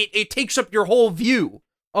it's just it takes up your whole view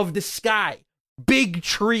of the sky. Big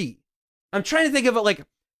tree. I'm trying to think of it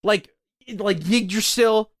like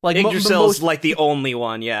Yggdrasil. Like Yggdrasil's like the only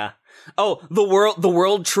one. Yeah. Oh, the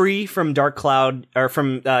world tree from Dark Cloud, or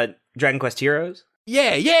from Dragon Quest Heroes?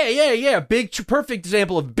 Yeah. Perfect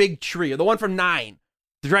example of big tree. The one from 9.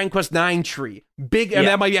 The Dragon Quest 9 tree. Big, and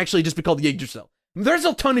that might actually just be called Yggdrasil. There's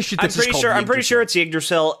a ton of shit that's I'm pretty sure it's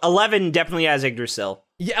Yggdrasil. 11 definitely has Yggdrasil.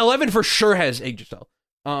 Yeah, 11 for sure has Yggdrasil.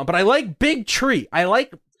 But I like big tree. I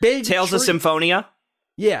like big Tales tree. of Symphonia.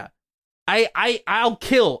 Yeah. I'll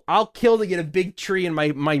kill to get a big tree in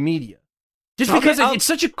my media. Just because it's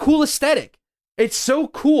such a cool aesthetic. It's so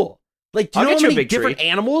cool. Like, do you know how many different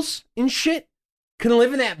animals and shit can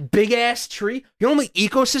live in that big ass tree? You know how many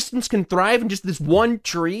ecosystems can thrive in just this one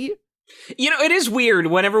tree? You know, it is weird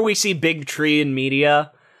whenever we see big tree in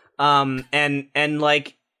media, and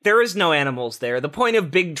like there is no animals there. The point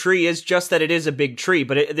of big tree is just that it is a big tree,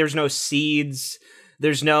 but there's no seeds,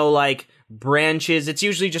 there's no like branches. It's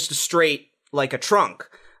usually just a straight like a trunk.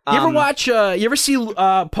 You ever watch? You ever see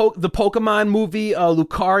the Pokemon movie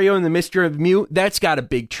Lucario and the Mystery of Mew? That's got a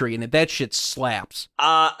big tree in it. That shit slaps.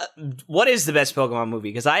 What is the best Pokemon movie?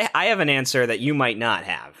 Because I have an answer that you might not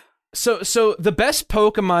have. So the best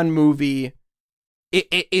Pokemon movie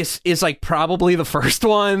is like probably the first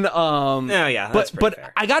one. Oh yeah, that's pretty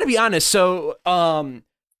fair. I got to be honest. So the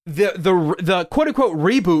quote unquote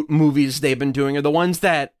reboot movies they've been doing are the ones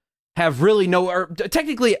that have really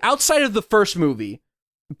technically outside of the first movie.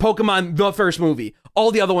 Pokemon, the first movie. All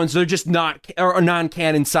the other ones, they're just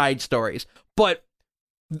non-canon side stories. But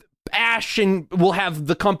Ash will have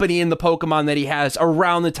the company in the Pokemon that he has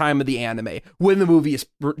around the time of the anime, when the movie is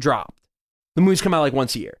dropped. The movies come out like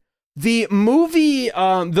once a year. The movie,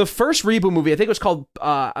 the first reboot movie, I think it was called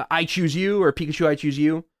I Choose You, or Pikachu I Choose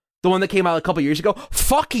You. The one that came out a couple years ago.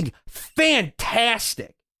 Fucking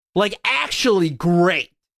fantastic. Like, actually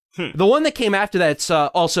great. The one that came after that's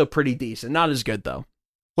also pretty decent. Not as good, though.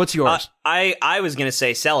 What's yours? I was gonna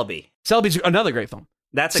say Celebi. Celebi's another great film.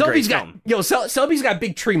 That's a great film. Celebi's got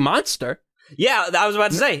Big Tree Monster. Yeah, I was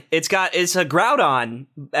about to say it's a Groudon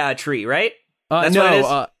tree, right? That's what it is?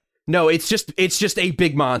 No, it's just a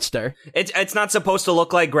big monster. It's not supposed to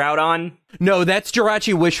look like Groudon. No, that's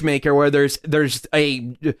Jirachi Wishmaker, where there's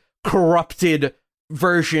a corrupted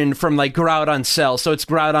version from like Groudon Cell. So it's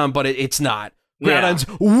Groudon, but it's not. Groudon's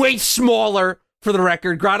way smaller. For the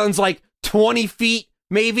record, Groudon's like 20 feet.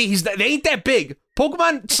 Maybe they ain't that big.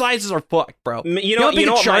 Pokemon sizes are fucked, bro. You know how big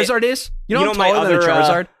a Charizard is? You know how taller than a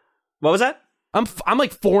Charizard? What was that? I'm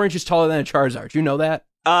like 4 inches taller than a Charizard. You know that?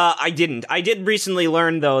 I didn't. I did recently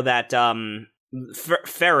learn though that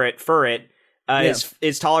Ferret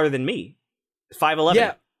is taller than me. 5'11".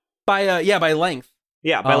 Yeah, by length.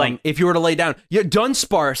 Yeah, by length. If you were to lay down,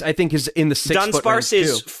 Dunsparce I think is in the 6 foot range too. Dunsparce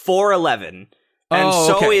is 4'11", and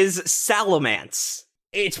so is Salamence.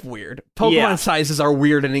 It's weird. Pokemon sizes are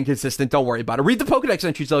weird and inconsistent. Don't worry about it. Read the Pokedex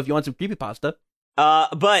entries, though, if you want some creepypasta.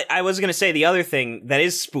 But I was going to say the other thing that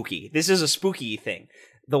is spooky. This is a spooky thing.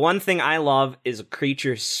 The one thing I love is a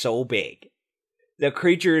creature so big. The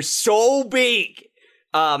creature is so big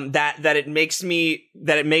that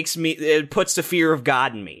it puts the fear of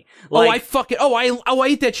God in me. Like, I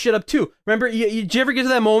eat that shit up too. Remember, did you ever get to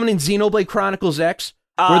that moment in Xenoblade Chronicles X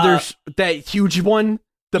where there's that huge one?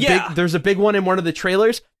 There's a big one in one of the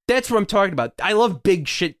trailers. That's what I'm talking about. I love big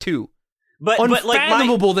shit too. But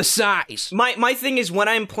unfathomable the size. My thing is when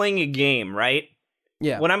I'm playing a game, right?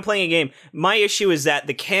 Yeah. When I'm playing a game, my issue is that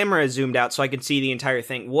the camera is zoomed out so I can see the entire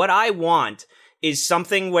thing. What I want is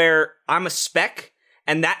something where I'm a speck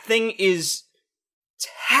and that thing is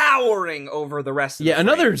towering over the rest of the frame.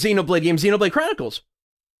 Another Xenoblade game, Xenoblade Chronicles.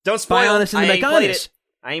 Don't spoil it. I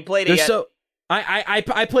ain't played it yet.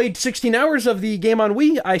 I played 16 hours of the game on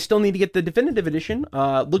Wii. I still need to get the definitive edition.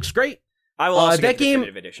 Looks great. I will also get the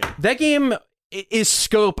definitive edition. That game,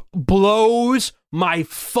 scope blows my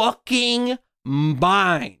fucking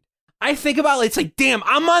mind. I think about it, it's like, damn,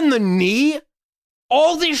 I'm on the knee.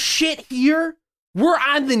 All this shit here, we're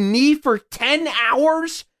on the knee for 10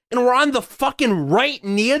 hours, and we're on the fucking right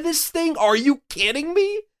knee of this thing? Are you kidding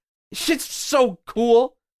me? Shit's so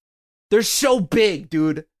cool. They're so big,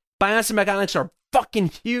 dude. Bionicity mechanics are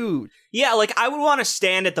fucking huge. Yeah, like, I would want to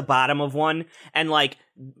stand at the bottom of one and, like,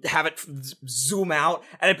 have it zoom out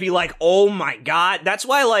and it'd be like, oh my god. That's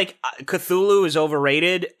why, like, Cthulhu is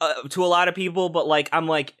overrated to a lot of people, but, like, I'm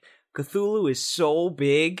like, Cthulhu is so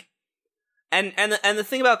big. And the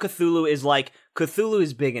thing about Cthulhu is, like, Cthulhu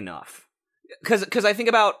is big enough. Because I think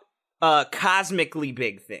about cosmically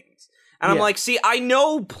big things. And I'm like, see, I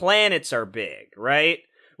know planets are big, right?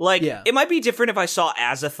 Like, it might be different if I saw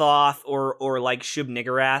Azathoth or like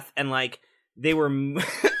Shub-Niggurath, and like they were.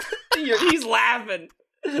 He's laughing.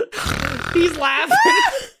 He's laughing.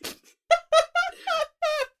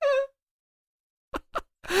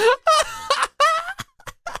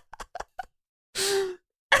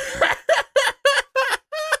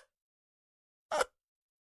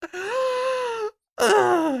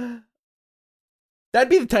 That'd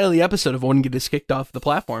be the title of the episode if one gets kicked off the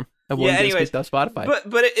platform. Everyone gets kicked off Spotify. But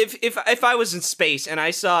if I was in space and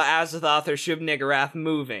I saw Azathoth or Shub-Niggurath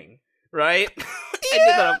moving, right?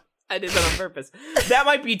 Yeah. I did that on purpose. That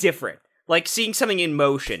might be different. Like, seeing something in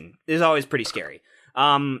motion is always pretty scary.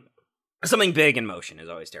 Something big in motion is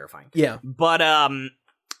always terrifying. Yeah. But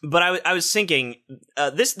I was thinking,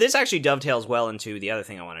 this actually dovetails well into the other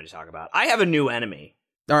thing I wanted to talk about. I have a new enemy.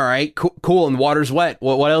 All right, cool. And water's wet.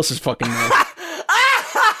 What else is fucking new?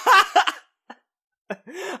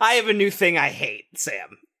 I have a new thing I hate,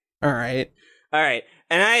 Sam. All right.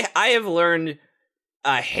 And I have learned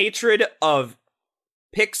a hatred of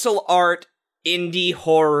pixel art indie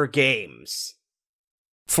horror games.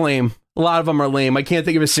 It's lame. A lot of them are lame. I can't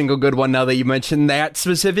think of a single good one now that you mentioned that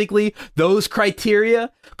specifically. Those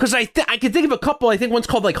criteria. Because I can think of a couple. I think one's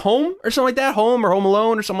called like Home or something like that. Home or Home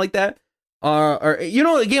Alone or something like that. Or you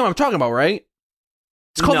know the game I'm talking about, right?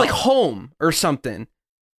 It's called like Home or something.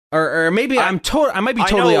 Or maybe I might be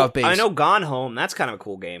totally off base. I know Gone Home. That's kind of a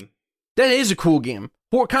cool game. That is a cool game.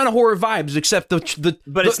 Kind of horror vibes, except that's the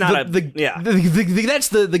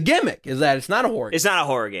gimmick is that it's not a horror game. It's not a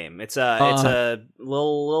horror game. It's a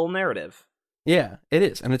little narrative. Yeah, it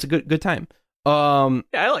is, and it's a good time. Yeah,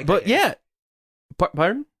 I like. But yeah,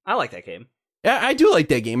 pardon? I like that game. Yeah, I do like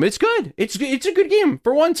that game. It's good. It's a good game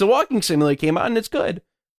for once. A walking simulator came out, and it's good.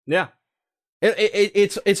 Yeah.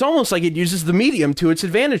 It's almost like it uses the medium to its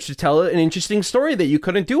advantage to tell an interesting story that you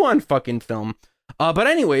couldn't do on fucking film. But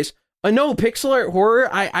anyways, no pixel art horror.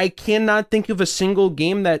 I cannot think of a single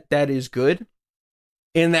game that is good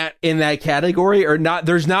in that category, or not.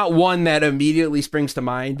 There's not one that immediately springs to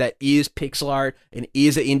mind that is pixel art and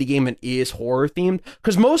is an indie game and is horror themed.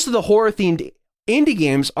 Because most of the horror themed indie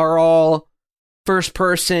games are all first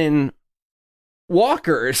person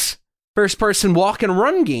walkers. First-person walk and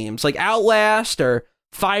run games like Outlast or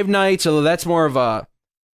Five Nights, although that's more of a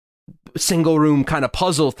single-room kind of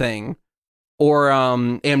puzzle thing, or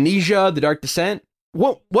Amnesia: The Dark Descent.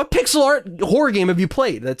 What pixel art horror game have you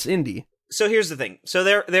played that's indie? So here's the thing. So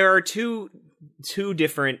there are two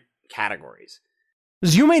different categories.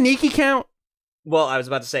 Does Yume Nikki count? Well, I was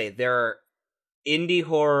about to say there are indie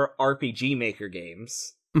horror RPG Maker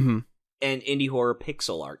games and indie horror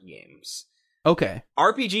pixel art games. Okay.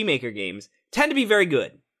 RPG Maker games tend to be very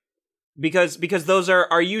good because those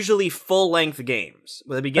are usually full-length games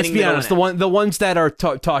with a beginning. Let's be honest, the ones that are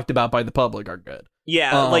talked about by the public are good.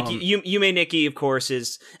 Yeah, like Yume Nikki, of course,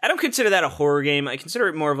 is... I don't consider that a horror game. I consider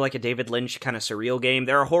it more of like a David Lynch kind of surreal game.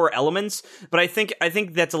 There are horror elements, but I think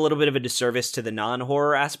that's a little bit of a disservice to the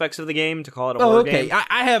non-horror aspects of the game to call it a horror game.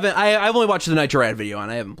 I haven't. I've only watched the Nitro Rad video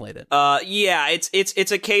and I haven't played it. Yeah,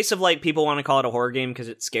 it's a case of like people want to call it a horror game because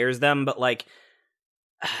it scares them, but like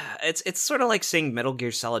it's sort of like saying Metal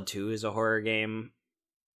Gear Solid 2 is a horror game.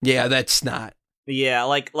 Yeah, that's not. Yeah,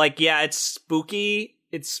 like yeah, it's spooky.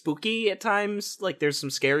 It's spooky at times. Like there's some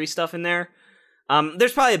scary stuff in there.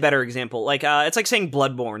 There's probably a better example. Like it's like saying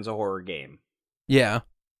Bloodborne's a horror game. Yeah.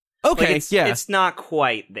 Okay. Like yeah. It's not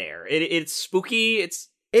quite there. It's spooky. It's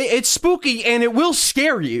spooky and it will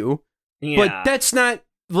scare you. Yeah. But that's not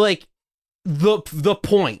like the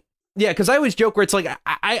point. Yeah, because I always joke where it's like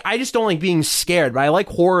I just don't like being scared, but I like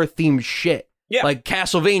horror themed shit. Yeah. Like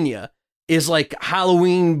Castlevania is like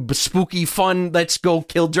Halloween spooky fun. Let's go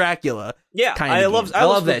kill Dracula. Yeah, I love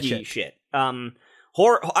that shit.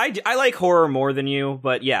 Horror. I like horror more than you,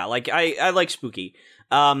 but yeah, like I like spooky.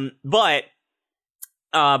 So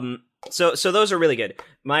those are really good.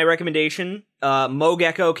 My recommendation,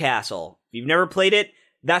 Mogeko Castle. If you've never played it,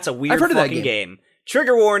 that's a weird fucking game.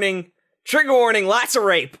 Trigger warning, lots of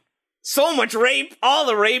rape. So much rape, all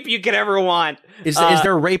the rape you could ever want. Is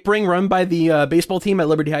there a rape ring run by the baseball team at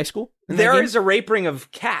Liberty High School? There is a rape ring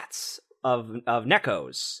of cats, of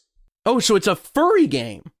Neckos. Oh, so it's a furry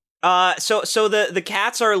game. So the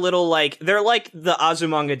cats are little like they're like the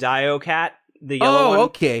Azumanga Daioh cat, the yellow one. Oh,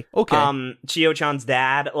 okay. Chio-chan's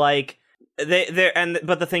dad, like but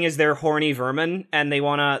the thing is they're horny vermin and they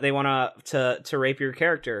wanna to rape your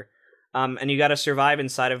character. And you got to survive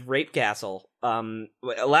inside of Rape Castle. You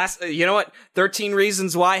know what? 13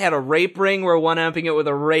 Reasons Why had a rape ring. We're one-upping it with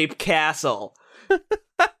a Rape Castle.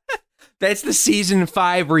 That's the season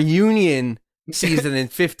 5 reunion season in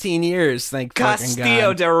 15 years. Thank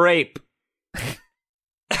Castillo de Rape.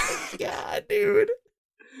 God, dude.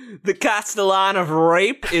 The Castellan of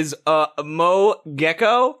Rape is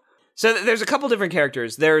Mogeko. So there's a couple different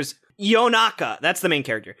characters. There's Yonaka. That's the main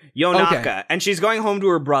character. Yonaka. Okay. And she's going home to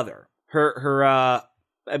her brother. Her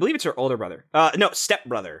I believe it's her older brother. No,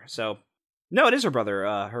 stepbrother. So, no, it is her brother.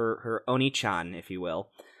 Her Oni-chan, if you will.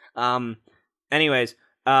 Anyways,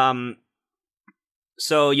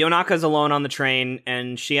 so Yonaka's alone on the train,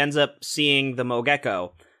 and she ends up seeing the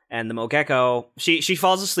Mogeko. And the Mogeko, she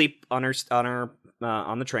falls asleep on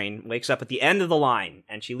the train, wakes up at the end of the line,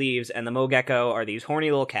 and she leaves. And the Mogeko are these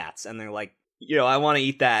horny little cats, and they're like, I want to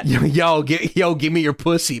eat that. Give me your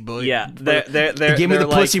pussy, boy. Yeah, they're give me the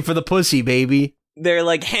like, pussy for the pussy, baby. They're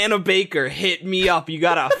like, Hannah Baker, hit me up. You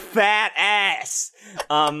got a fat ass.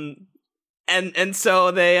 And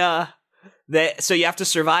so so you have to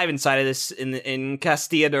survive inside of this in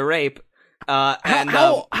Castilla de Rape.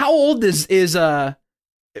 How old is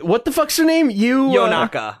what the fuck's her name?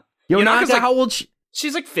 Yonaka. Yonaka, like, how old?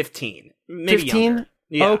 She's like 15, maybe 15? younger.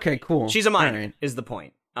 Yeah. Oh, okay, cool. She's a minor. Right. Is the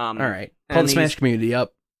point? All right. Call the Smash community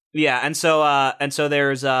up. Yeah, and so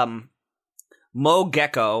there's Mogeko,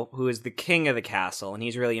 who is the king of the castle, and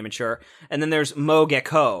he's really immature. And then there's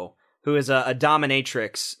Mogeko, who is a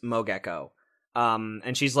dominatrix Mogeko.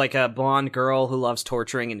 And she's like a blonde girl who loves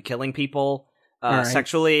torturing and killing people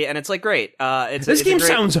sexually, and it's like great. This game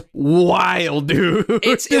sounds wild, dude.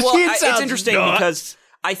 It's interesting because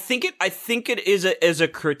I think it is a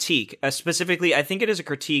critique. Specifically, I think it is a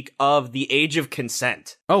critique of the age of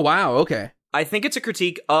consent. Oh wow, okay. I think it's a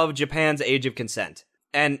critique of Japan's age of consent.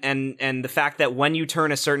 And the fact that when you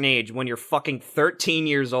turn a certain age, when you're fucking 13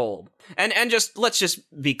 years old, and let's just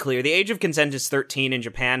be clear, the age of consent is 13 in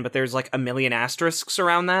Japan, but there's like a million asterisks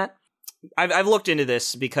around that. I've looked into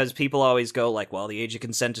this because people always go like, well, the age of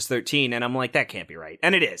consent is 13, and I'm like, that can't be right,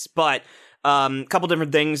 and it is. But a couple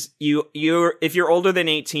different things. If you're older than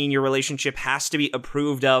 18, your relationship has to be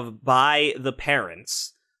approved of by the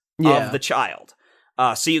parents of the child.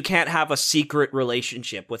 So you can't have a secret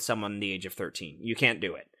relationship with someone the age of 13. You can't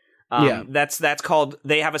do it. That's called.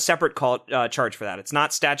 They have a separate charge for that. It's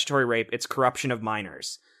not statutory rape. It's corruption of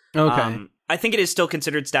minors. Okay. I think it is still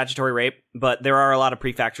considered statutory rape, but there are a lot of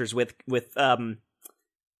prefactors with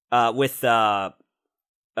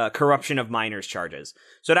corruption of minors charges.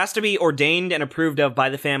 So it has to be ordained and approved of by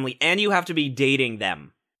the family, and you have to be dating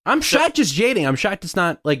them. I'm shocked just dating. I'm shocked it's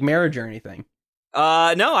not like marriage or anything.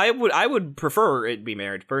 No, I would prefer it be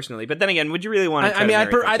marriage personally, but then again, would you really want to?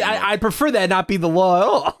 I'd prefer that not be the law at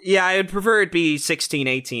all. Yeah, I'd prefer it be 16,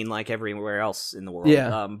 18 like everywhere else in the world.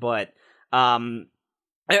 Yeah.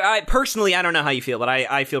 I personally, I don't know how you feel, but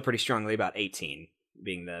I feel pretty strongly about 18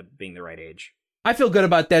 being the right age. I feel good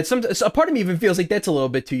about that. A part of me even feels like that's a little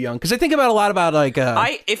bit too young because I think about a lot about like.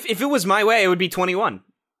 If it was my way, it would be 21.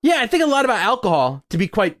 Yeah, I think a lot about alcohol. To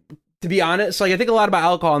be honest, like I think a lot about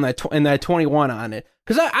alcohol in that 21 on it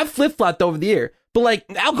because I've flip flopped over the year. But like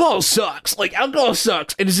alcohol sucks. Like alcohol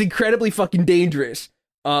sucks. It is incredibly fucking dangerous.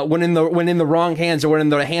 When in the wrong hands or when in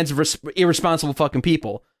the hands of irresponsible fucking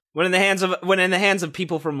people. When in the hands of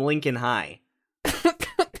people from Lincoln High.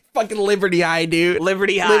 Fucking Liberty High, dude.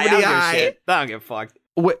 Liberty High. I don't give a fuck.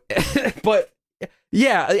 But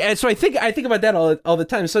yeah, and so I think about that all the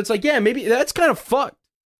time. So it's like, yeah, maybe that's kind of fucked.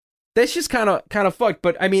 That's just kind of fucked.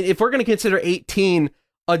 But I mean, if we're gonna consider 18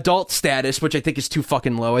 adult status, which I think is too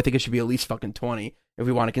fucking low, I think it should be at least fucking 20 if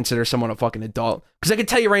we want to consider someone a fucking adult. Because I can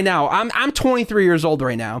tell you right now, I'm 23 years old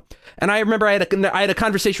right now, and I remember I had a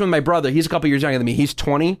conversation with my brother. He's a couple years younger than me. He's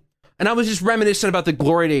 20, and I was just reminiscing about the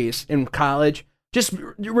glory days in college. Just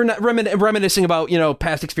reminiscing about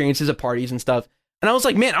past experiences at parties and stuff. And I was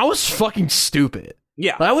like, man, I was fucking stupid.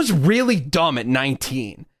 Yeah, I was really dumb at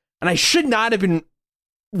 19, and I should not have been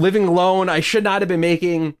living alone. I should not have been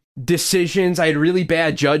making decisions. I had really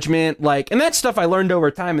bad judgment, and that stuff I learned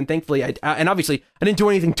over time, and thankfully and obviously I didn't do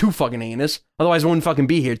anything too fucking heinous, otherwise I wouldn't fucking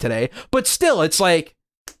be here today. But still, it's like,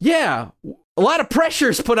 yeah, a lot of pressure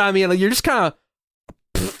is put on me, and you're just kind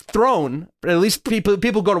of thrown. At least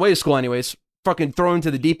people go away to school anyways, fucking thrown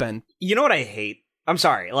into the deep end. You know what I hate? I'm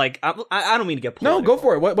sorry, like I don't mean to get political. No, go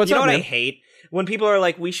for it. What's you know up, what man? I hate? When people are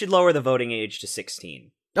like, we should lower the voting age to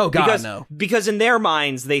 16. Oh, God, no. Because in their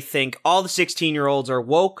minds, they think all the 16-year-olds are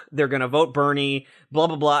woke, they're going to vote Bernie, blah,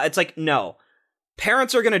 blah, blah. It's like, no.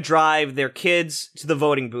 Parents are going to drive their kids to the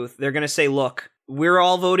voting booth. They're going to say, look, we're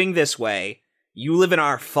all voting this way. You live in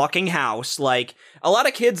our fucking house. Like, a lot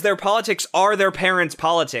of kids, their politics are their parents'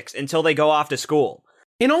 politics until they go off to school.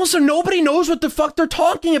 And also, nobody knows what the fuck they're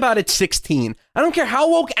talking about at 16. I don't care how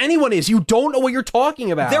woke anyone is. You don't know what you're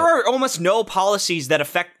talking about. There are almost no policies that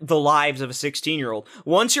affect the lives of a 16-year-old.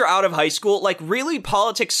 Once you're out of high school, like, really,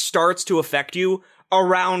 politics starts to affect you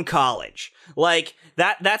around college. Like,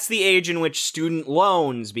 that's the age in which student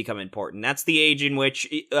loans become important. That's the age in which,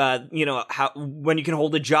 when you can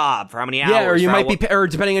hold a job for how many hours. Yeah, or you might be, or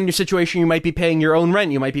depending on your situation, you might be paying your own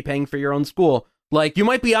rent. You might be paying for your own school. Like, you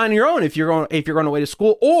might be on your own if you're going away to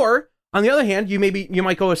school, or on the other hand, you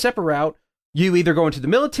might go a separate route. You either go into the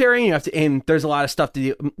military, and and there's a lot of stuff to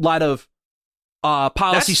do, a lot of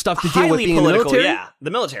policy That's stuff to deal with highly being in the political, military. yeah, the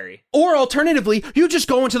military. Or alternatively, you just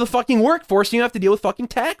go into the fucking workforce and you have to deal with fucking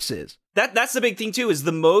taxes. That's the big thing too, is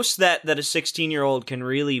the most that a 16-year-old can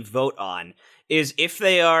really vote on is if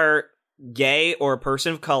they are gay or a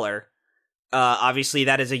person of color. Obviously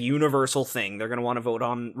that is a universal thing. They're going to want to vote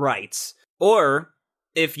on rights. Or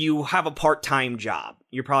if you have a part-time job,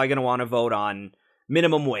 you're probably going to want to vote on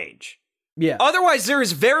minimum wage. Yeah. Otherwise, there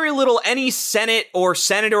is very little any Senate or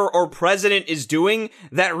senator or president is doing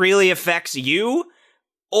that really affects you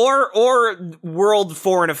or world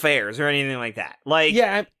foreign affairs or anything like that. Like,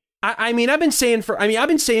 yeah, I mean, I've been saying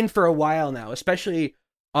for a while now, especially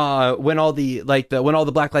when all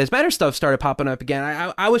the Black Lives Matter stuff started popping up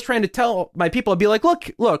again. I was trying to tell my people, I'd be like,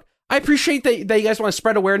 look, I appreciate that you guys want to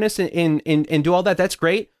spread awareness and do all that. That's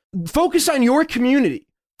great. Focus on your community.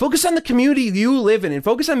 Focus on the community you live in, and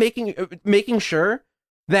focus on making sure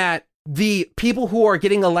that the people who are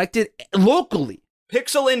getting elected locally.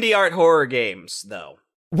 Pixel indie art horror games, though.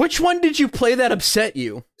 Which one did you play that upset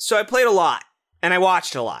you? So I played a lot, and I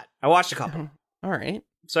watched a lot. I watched a couple. All right.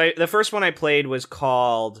 So the first one I played was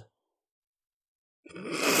called...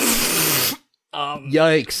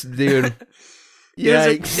 Yikes, dude.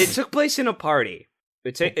 Yikes. It took place in a party.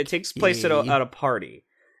 It takes place at a party.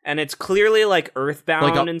 And it's clearly like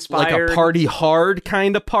Earthbound inspired. Like a party hard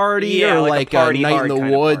kind of party? Yeah, or like a a Night in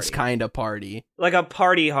the Woods party. kind of party? Like a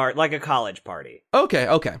party hard, like a college party. Okay.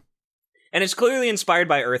 And it's clearly inspired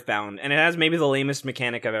by Earthbound, and it has maybe the lamest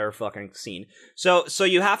mechanic I've ever fucking seen. So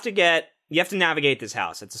you have to navigate this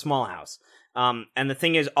house. It's a small house. And the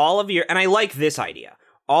thing is, and I like this idea.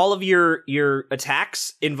 All of your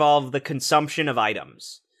attacks involve the consumption of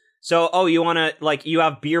items. So, you want to, you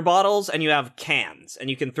have beer bottles and you have cans,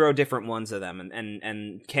 and you can throw different ones of them,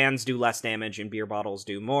 and cans do less damage and beer bottles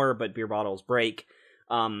do more, but beer bottles break.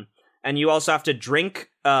 And you also have to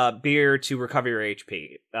drink beer to recover your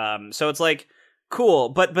HP. So it's cool,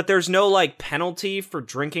 but there's no penalty for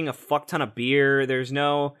drinking a fuck ton of beer. There's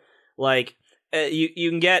no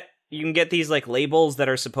you can get these labels that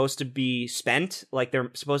are supposed to be spent,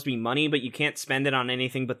 they're supposed to be money, but you can't spend it on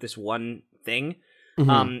anything but this one thing.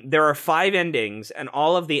 Mm-hmm. There are 5 endings, and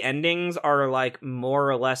all of the endings are more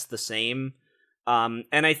or less the same.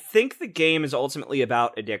 And I think the game is ultimately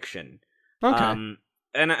about addiction. Okay.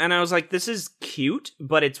 And I was like, this is cute,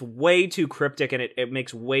 but it's way too cryptic, and it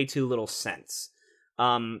makes way too little sense.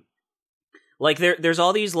 There's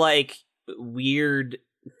all these weird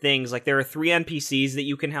things. There are 3 NPCs that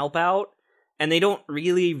you can help out, and they don't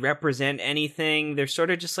really represent anything. They're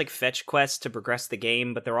sort of just fetch quests to progress the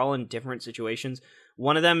game, but they're all in different situations.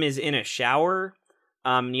 One of them is in a shower,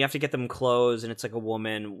 and you have to get them clothes, and it's a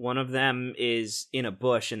woman. One of them is in a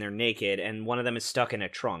bush, and they're naked, and one of them is stuck in a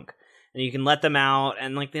trunk. And you can let them out,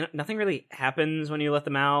 and nothing really happens when you let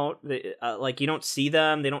them out. You don't see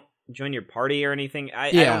them, they don't join your party or anything.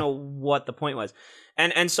 I don't know what the point was.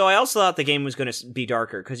 And so I also thought the game was going to be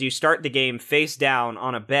darker, because you start the game face down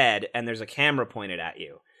on a bed, and there's a camera pointed at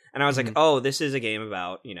you. And I was like, oh, this is a game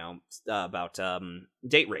about,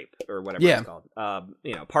 date rape or whatever it's called.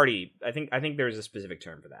 Party. I think there's a specific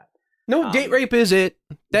term for that. No, date rape is it.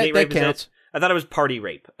 That counts. I thought it was party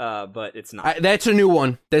rape, but it's not. That's a new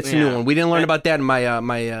one. That's a new one. We didn't learn about that in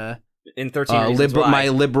my in 13 Reasons Why. My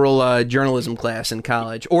liberal journalism class in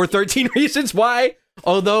college, or 13 Reasons Why.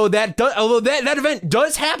 Although that event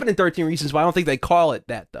does happen in 13 Reasons Why. I don't think they call it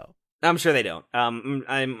that though. I'm sure they don't.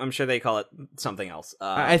 I'm sure they call it something else.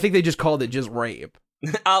 I think they just called it just rape.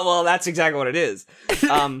 Well, that's exactly what it is. This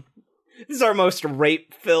is our most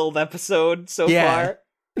rape-filled episode so far.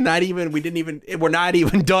 We're not even done. We're not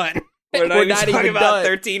even talking about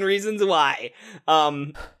 13 Reasons Why.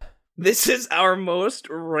 This is our most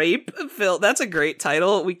rape-filled. That's a great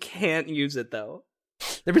title. We can't use it though.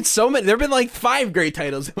 There've been so many. There've been 5 great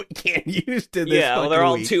titles that we can't use to this. Yeah, well, they're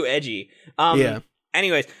all week. too edgy.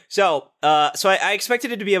 Anyways, so I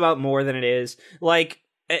expected it to be about more than it is.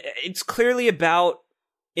 It's clearly about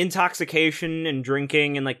intoxication and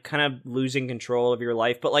drinking and kind of losing control of your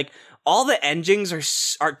life, but all the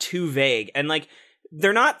endings are too vague, and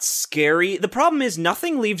they're not scary. The problem is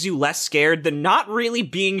nothing leaves you less scared than not really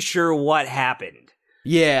being sure what happened.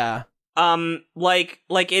 Yeah.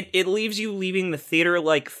 It leaves you leaving the theater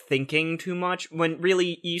thinking too much, when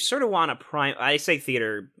really you sort of want to I say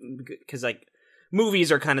theater because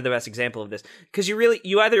movies are kind of the best example of this, because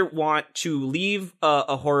you either want to leave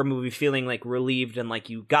a horror movie feeling relieved and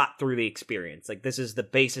you got through the experience, this is the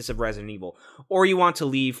basis of Resident Evil, or you want to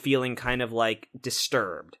leave feeling kind of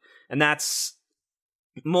disturbed, and that's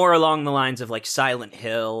more along the lines of Silent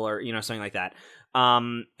Hill or something like that.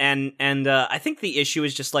 I think the issue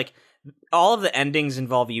is just all of the endings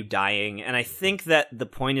involve you dying, and I think that the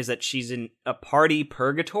point is that she's in a party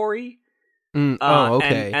purgatory.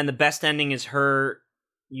 Okay. And the best ending is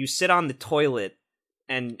you sit on the toilet,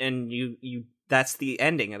 and you that's the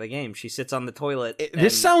ending of the game. She sits on the toilet.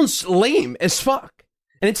 This sounds lame as fuck.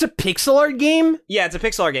 And it's a pixel art game? Yeah, it's a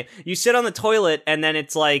pixel art game. You sit on the toilet, and then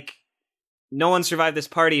it's like, no one survived this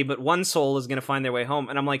party, but one soul is going to find their way home.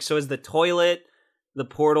 And I'm like, so is the toilet the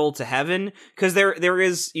portal to heaven? Because there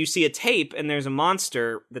is, you see a tape, and there's a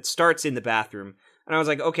monster that starts in the bathroom. And I was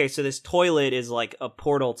like, okay, so this toilet is like a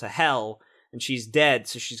portal to hell, and she's dead,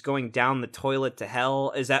 so she's going down the toilet to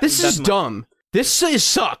hell. This is dumb. This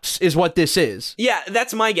sucks, is what this is. Yeah,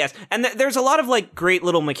 that's my guess. And there's a lot of like great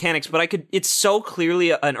little mechanics, but it's so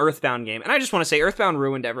clearly an Earthbound game. And I just want to say, Earthbound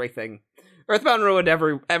ruined everything. Earthbound ruined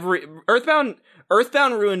Earthbound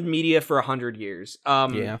ruined media for 100 years.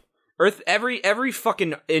 Yeah. Every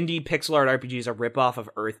fucking indie pixel art RPG is a ripoff of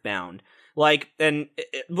Earthbound. Like, and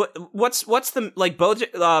what's the, like, both,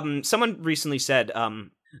 someone recently said,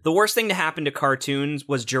 the worst thing to happen to cartoons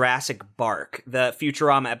was Jurassic Bark, the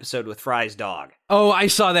Futurama episode with Fry's dog. Oh, I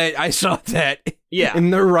saw that. Yeah.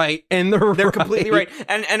 And they're right. They're completely right.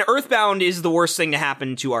 And Earthbound is the worst thing to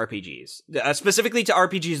happen to RPGs, specifically to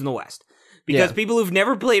RPGs in the West. Because people who've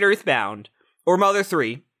never played Earthbound or Mother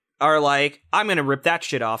 3 are like, I'm going to rip that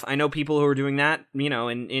shit off. I know people who are doing that,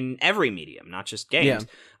 in every medium, not just games.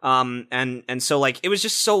 Yeah. And so, like, it was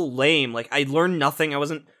just so lame. Like, I learned nothing. I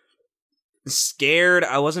wasn't scared.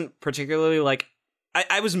 I wasn't particularly, like,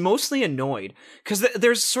 I was mostly annoyed because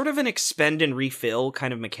there's sort of an expend and refill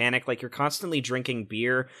kind of mechanic. Like, you're constantly drinking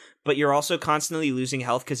beer, but you're also constantly losing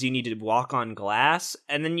health because you need to walk on glass,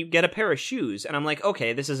 and then you get a pair of shoes. And I'm like,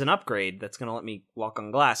 okay, this is an upgrade that's going to let me walk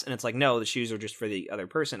on glass. And it's like, no, the shoes are just for the other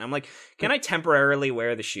person. I'm like, can I temporarily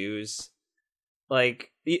wear the shoes? Like,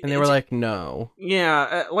 and they were like, no.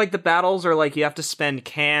 Yeah, like the battles are like, you have to spend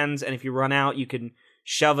cans, and if you run out, you can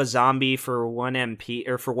shove a zombie for 1 MP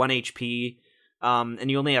or for 1 HP. And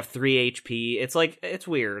you only have 3 HP. It's like, it's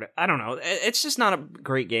weird. I don't know. It's just not a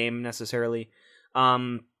great game necessarily.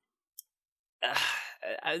 So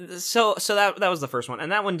that was the first one,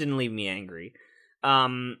 and that one didn't leave me angry.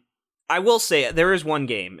 I will say there is one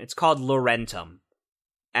game. It's called Laurentum,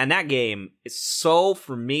 and that game is so,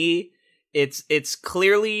 for me, it's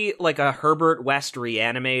clearly like a Herbert West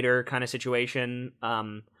Reanimator kind of situation,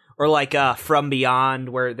 or like From Beyond,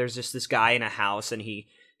 where there's just this guy in a house, and he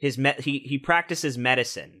practices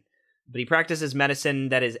medicine, but he practices medicine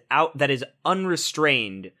that is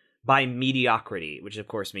unrestrained by mediocrity, which of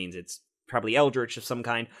course means it's probably eldritch of some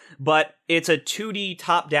kind, but it's a 2D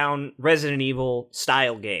top-down Resident Evil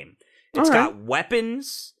style game. It's got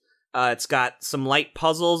weapons, it's got some light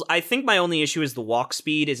puzzles. I think my only issue is the walk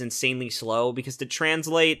speed is insanely slow, because to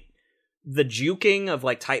translate the juking of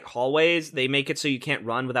like tight hallways, they make it so you can't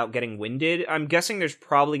run without getting winded. I'm guessing there's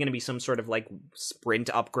probably going to be some sort of like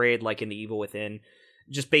sprint upgrade like in The Evil Within,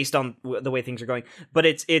 just based on the way things are going. But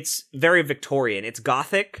it's very Victorian. It's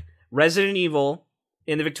Gothic, Resident Evil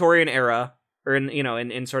in the Victorian era, or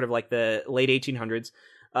in sort of like the late 1800s,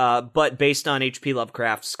 but based on H.P.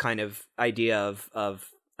 Lovecraft's kind of idea of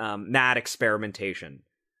mad experimentation.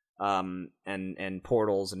 And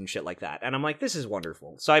portals and shit like that. And I'm like, this is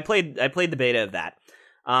wonderful. So I played the beta of that.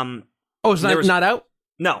 It's not out?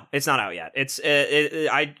 No, it's not out yet.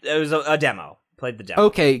 It was a demo. Played the demo.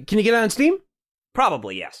 Okay, can you get it on Steam?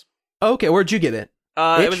 Probably, yes. Okay, where'd you get it?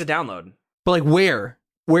 It was a download. But like where?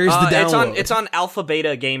 Where's the download? It's on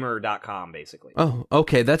alphabetagamer.com, basically. Oh,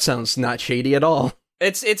 okay, that sounds not shady at all.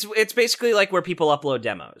 It's basically like where people upload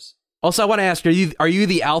demos. Also, I want to ask, are you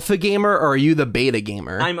the alpha gamer or are you the beta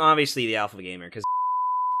gamer? I'm obviously the alpha gamer, because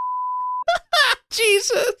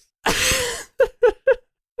Jesus. Is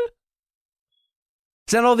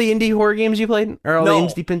that all the indie horror games you played? Or all the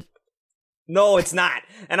indie No, it's not.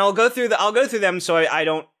 And I'll go through them so I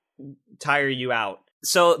don't tire you out.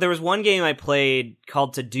 So there was one game I played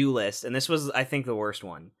called To-Do List, and this was, I think, the worst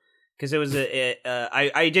one. Because it was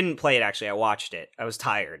I didn't play it, actually. I watched it. I was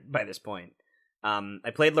tired by this point. I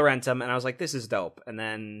played Laurentum, and I was like, "This is dope." And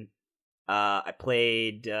then I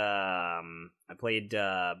played the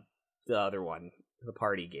other one, the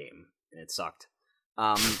party game, and it sucked.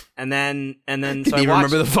 And then so didn't I even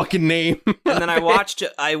remember the fucking name. And then I watched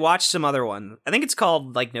some other one. I think it's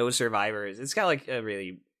called like No Survivors. It's got like a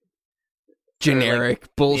really generic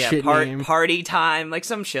bullshit name. Party Time, like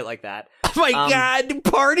some shit like that. Oh my god,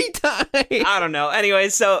 Party Time! I don't know. Anyway,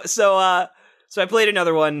 so I played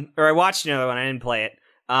another one, or I watched another one. I didn't play it.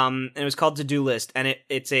 And it was called To-Do List, and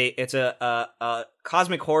it's a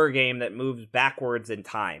cosmic horror game that moves backwards in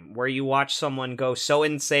time, where you watch someone go so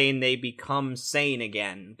insane they become sane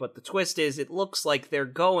again. But the twist is, it looks like they're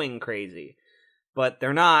going crazy. But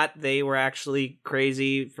they're not. They were actually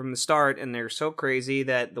crazy from the start, and they're so crazy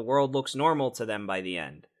that the world looks normal to them by the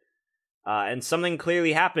end. And something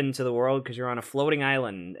clearly happened to the world because you're on a floating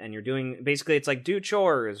island, and you're doing... Basically, it's like, do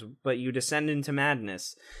chores, but you descend into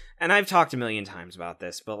madness. And I've talked a million times about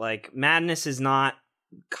this, but, like, madness is not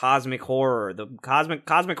cosmic horror. The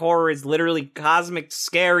cosmic horror is literally cosmic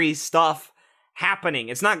scary stuff happening.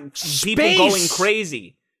 It's not people going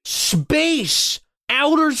crazy. Space!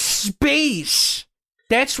 Outer space!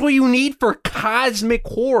 That's what you need for cosmic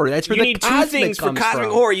horror. That's where you the need two cosmic things for comes cosmic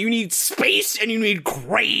from. horror. You need space and you need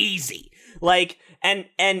crazy. Like, and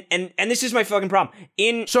this is my fucking problem.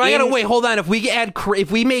 I gotta wait. Hold on. If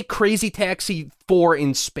we make Crazy Taxi 4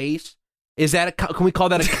 in space, is that can we call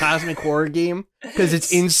that a cosmic horror game? Because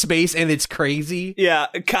it's in space and it's crazy. Yeah,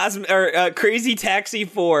 Crazy Taxi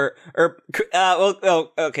 4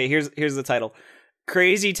 okay. Here's the title: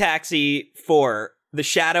 Crazy Taxi 4: The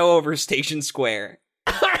Shadow over Station Square.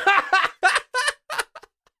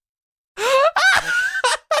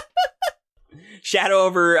 Shadow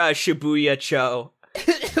over Shibuya-cho.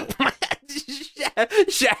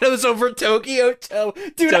 Shadows over Tokyo-to.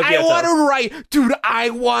 Dude, I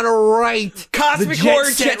want to write Cosmic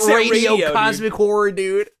Horror Jet Set Radio, Cosmic Horror,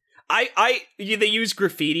 dude. They use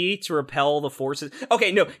graffiti to repel the forces.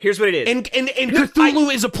 Okay, no, here's what it is. And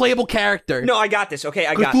Cthulhu is a playable character. No, I got this. Okay,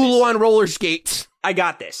 I got this. Cthulhu on roller skates. I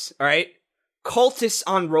got this, all right? Cultists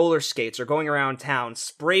on roller skates are going around town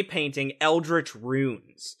spray painting Eldritch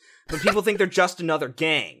runes. But people think they're just another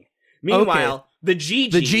gang. Meanwhile, the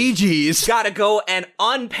GGs gotta go and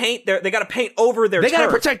unpaint they gotta paint over their turf. They gotta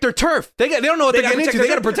protect their turf. They don't know what they're getting into. They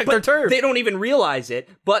gotta protect their turf. They don't even realize it,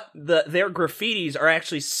 but their graffitis are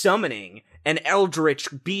actually summoning an eldritch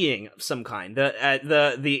being of some kind.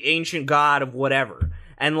 The ancient god of whatever.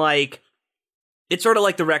 And like, it's sort of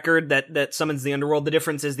like the record that summons the underworld. The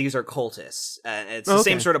difference is these are cultists. It's the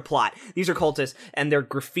same sort of plot. These are cultists, and their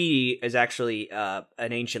graffiti is actually an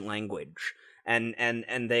ancient language. And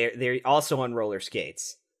they're also on roller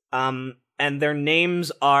skates. And their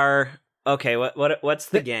names are what's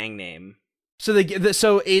the gang name? So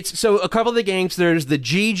a couple of the gangs. There's the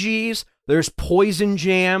GGs. There's Poison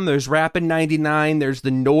Jam. There's Rapid 99. There's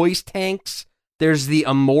the Noise Tanks. There's the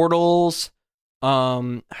Immortals.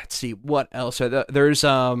 Let's see what else are there. There's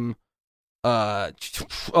Love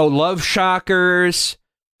Shockers.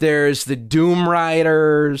 There's the Doom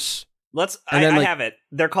Riders. I have it.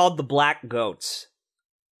 They're called the Black Goats.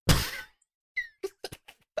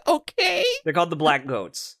 Okay. They're called the Black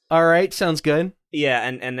Goats. All right, sounds good. Yeah,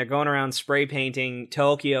 and they're going around spray painting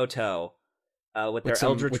Tokyo-to with their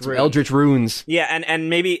Eldritch runes. Yeah, and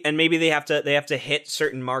maybe they have to hit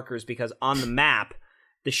certain markers because on the map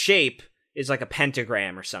the shape is like a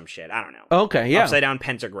pentagram or some shit. I don't know. Okay, yeah. Upside down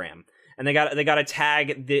pentagram. And they got to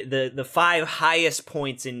tag the 5 highest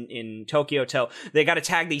points in Tokyo-to. They got to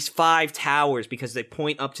tag these 5 towers because they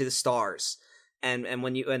point up to the stars. And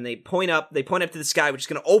when they point up to the sky, which is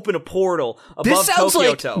going to open a portal above Tokyo-to. This sounds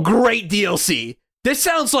like great DLC. This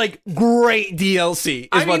sounds like great DLC.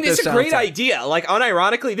 It's a great idea. Like,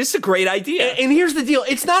 unironically, this is a great idea. And here's the deal: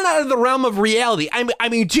 it's not out of the realm of reality. I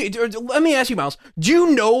mean, let me ask you, Miles. Do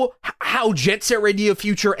you know how Jet Set Radio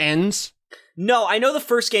Future ends? No, I know the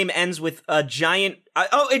first game ends with a giant...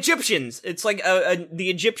 Egyptians! It's like the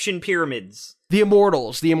Egyptian pyramids. The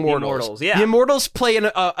Immortals, yeah. The Immortals play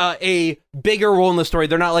a bigger role in the story.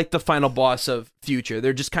 They're not like the final boss of Future.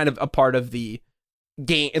 They're just kind of a part of the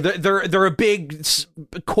game. They're a big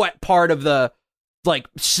part of the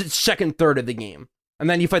second third of the game. And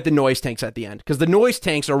then you fight the Noise Tanks at the end. Because the Noise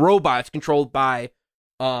Tanks are robots controlled by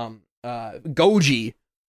Goji,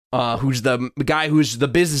 who's the guy who's the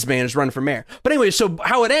businessman who's running for mayor. But anyway, so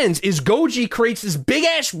how it ends is Goji creates this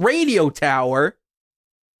big-ass radio tower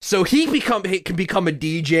so he can become a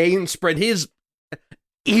DJ and spread his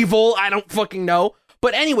evil, I don't fucking know.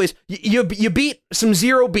 But anyways, you beat some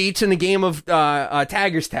 0 beats in a game of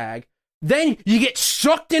Tagger's Tag. Then you get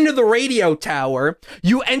sucked into the radio tower.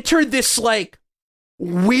 You enter this, like,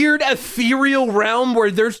 weird ethereal realm where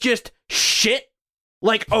there's just shit,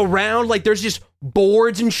 like, around. Like, there's just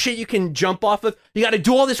boards and shit you can jump off of. You gotta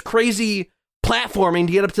do all this crazy platforming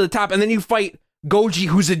to get up to the top. And then you fight Goji,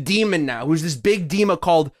 who's a demon now, who's this big demon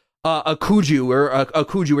called Akuju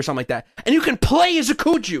or something like that. And you can play as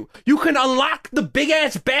Akuju. You can unlock the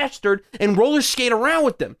big-ass bastard and roller skate around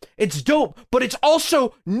with them. It's dope, but it's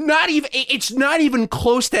also not even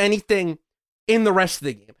close to anything in the rest of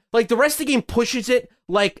the game. Like, the rest of the game pushes it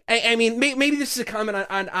Like, I mean, maybe this is a comment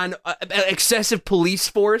on excessive police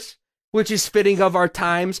force, which is fitting of our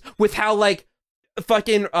times, with how, like,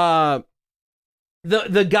 fucking, the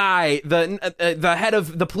guy, the head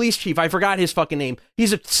of the police chief, I forgot his fucking name,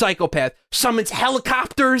 he's a psychopath, summons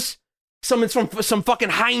helicopters, summons some fucking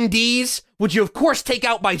Hindies, which you, of course, take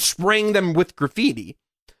out by spraying them with graffiti.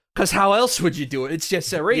 Because how else would you do it? It's Jet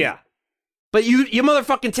Set Radio. Yeah. But you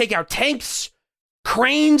motherfucking take out tanks,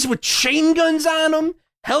 cranes with chain guns on them,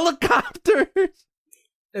 helicopters.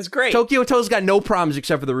 It's great. Tokyo Toe's got no problems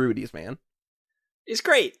except for the Rudies, man. It's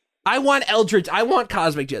great. I want Eldritch. I want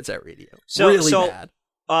Cosmic Jet Set Radio. So really bad.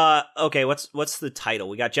 Okay, what's the title?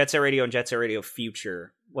 We got Jet Set Radio and Jet Set Radio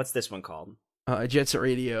Future. What's this one called? Jet Set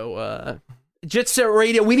Radio. Jet Set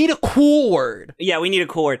Radio. We need a cool word. Yeah, we need a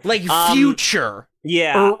cool word. Like future.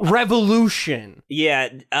 Yeah. Or revolution. Yeah.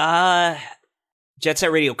 Jet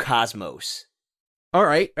Set Radio Cosmos. All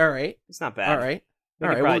right. It's not bad. All right.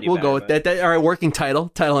 We'll We'll go with that. All right, working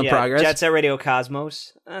title in progress. Jet Set Radio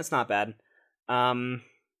Cosmos. That's not bad.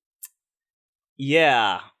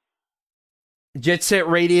 Yeah. Jet Set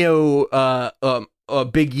Radio, a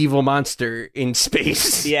big evil monster in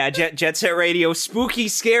space. Yeah, Jet Set Radio, spooky,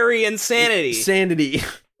 scary, insanity. Sanity.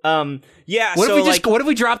 Yeah. What if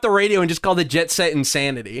we drop the radio and just call it Jet Set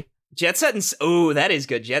Insanity? Jet Set that is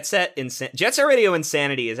good. Jet Set Radio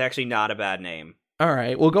Insanity is actually not a bad name. All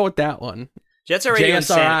right, we'll go with that one. Jet Set Radio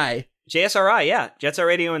JSRI. JSRI, yeah. Jet Set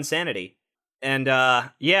Radio Insanity. And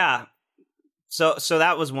yeah. So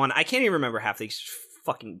that was one. I can't even remember half these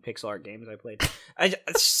fucking pixel art games I played.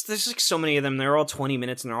 There's like so many of them. They're all 20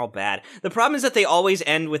 minutes and they're all bad. The problem is that they always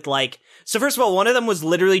end with like... So first of all, one of them was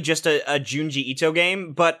literally just a Junji Ito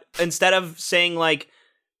game, but instead of saying like,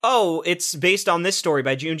 oh, it's based on this story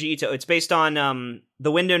by Junji Ito, it's based on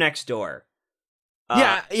The Window Next Door.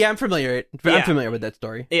 Yeah, I'm familiar. I'm familiar with that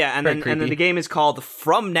story. Yeah, and then the game is called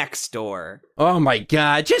From Next Door. Oh my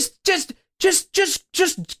god! Just.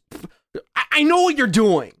 I know what you're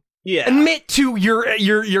doing. Yeah. Admit to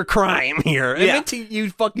your crime here. Yeah. Admit to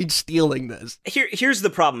you fucking stealing this. Here's the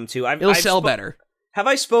problem too. It'll sell better. Have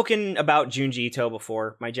I spoken about Junji Ito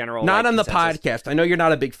before? My general not on consensus? The podcast. I know you're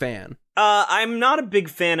not a big fan. I'm not a big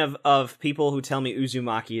fan of people who tell me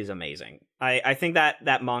Uzumaki is amazing. I think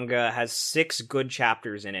that manga has 6 good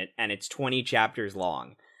chapters in it, and it's 20 chapters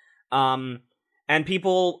long. And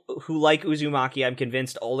people who like Uzumaki, I'm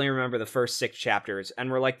convinced, only remember the first 6 chapters, and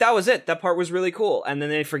we're like, that was it. That part was really cool. And then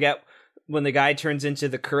they forget when the guy turns into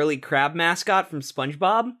the curly crab mascot from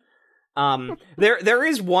SpongeBob. There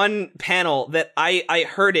is one panel that I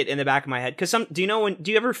heard it in the back of my head, because do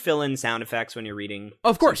you ever fill in sound effects when you're reading?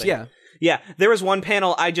 Of course, something? yeah. Yeah, there was one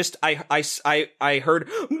panel I heard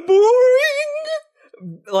boing,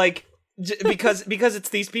 like, because it's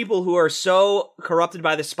these people who are so corrupted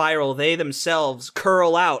by the spiral, they themselves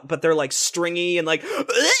curl out, but they're like stringy and like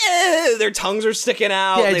their tongues are sticking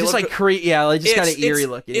out. Yeah, just like just kind of eerie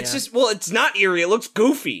looking. It's just, well, it's not eerie. It looks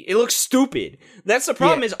goofy. It looks stupid. That's the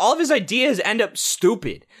problem. Is all of his ideas end up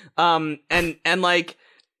stupid. And like,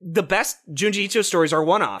 the best Junji Ito stories are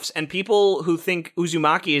one-offs, and people who think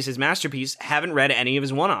Uzumaki is his masterpiece haven't read any of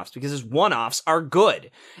his one-offs, because his one-offs are good.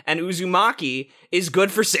 And Uzumaki is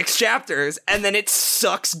good for 6 chapters, and then it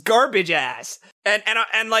sucks garbage ass.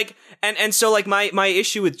 And so my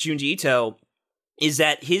issue with Junji Ito is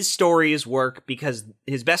that his stories work because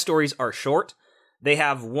his best stories are short. They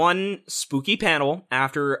have one spooky panel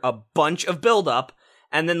after a bunch of build-up,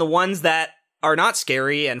 and then the ones that are not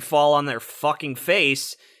scary and fall on their fucking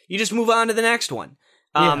face, you just move on to the next one.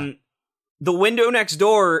 The Window Next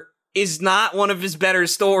Door is not one of his better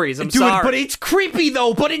stories. I'm sorry. But it's creepy,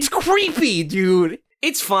 though. Dude.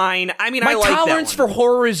 It's fine. I mean, my I like tolerance that one. for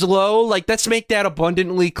horror is low. Like, let's make that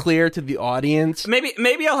abundantly clear to the audience.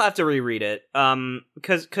 Maybe I'll have to reread it.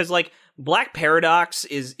 Because like, Black Paradox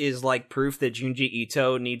is like proof that Junji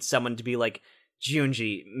Ito needs someone to be like,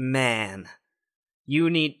 Junji, man, you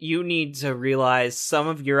need to realize some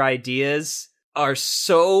of your ideas are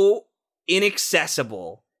so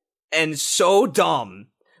inaccessible and so dumb.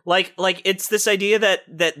 Like it's this idea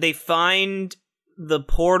that they find the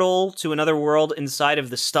portal to another world inside of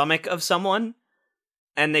the stomach of someone,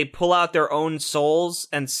 and they pull out their own souls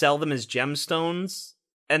and sell them as gemstones.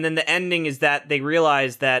 And then the ending is that they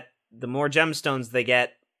realize that the more gemstones they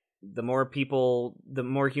get, the more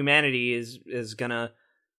humanity is gonna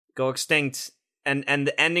go extinct. And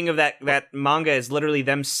the ending of that manga is literally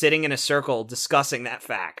them sitting in a circle discussing that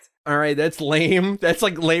fact. All right, that's lame. That's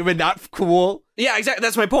like lame and not cool. Yeah, exactly.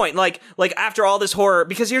 That's my point. Like after all this horror,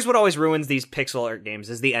 because here's what always ruins these pixel art games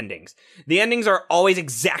is the endings. The endings are always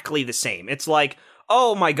exactly the same. It's like,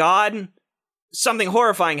 oh my god, something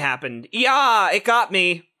horrifying happened. Yeah, it got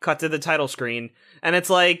me. Cut to the title screen. And it's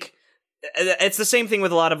like, it's the same thing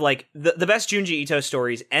with a lot of like, the best Junji Ito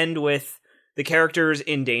stories end with the characters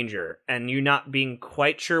in danger and you not being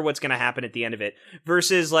quite sure what's going to happen at the end of it,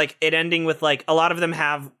 versus like it ending with like, a lot of them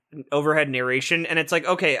have overhead narration and it's like,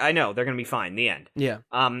 okay, I know they're going to be fine, the end. Yeah.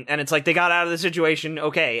 And it's like they got out of the situation,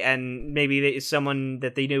 okay, and maybe someone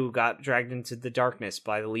that they knew got dragged into the darkness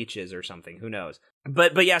by the leeches or something, who knows.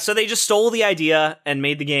 But yeah, so they just stole the idea and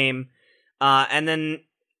made the game, and then,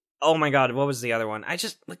 oh my god, what was the other one? I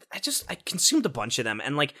consumed a bunch of them,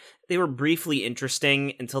 and like they were briefly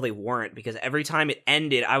interesting until they weren't, because every time it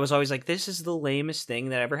ended, I was always like, this is the lamest thing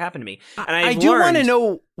that ever happened to me. And I do want to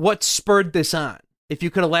know what spurred this on. If you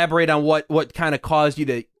could elaborate on what kind of caused you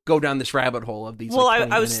to go down this rabbit hole of these. Well, like,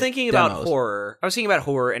 I was thinking about demos. horror. I was thinking about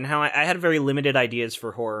horror and how I had very limited ideas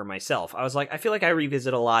for horror myself. I was like, I feel like I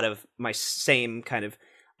revisit a lot of my same kind of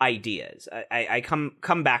ideas. I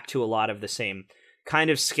come back to a lot of the same kind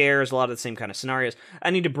of scares, a lot of the same kind of scenarios.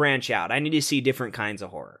 I need to branch out. I need to see different kinds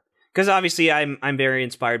of horror. Because obviously I'm very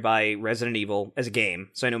inspired by Resident Evil as a game,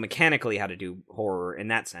 so I know mechanically how to do horror in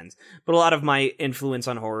that sense. But a lot of my influence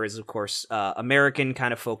on horror is, of course, American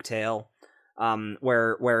kind of folktale,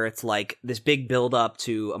 where it's like this big build up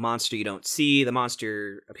to a monster you don't see, the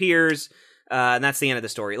monster appears, and that's the end of the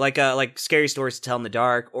story. Like Scary Stories to Tell in the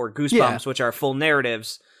Dark, or Goosebumps, which are full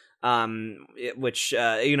narratives. Which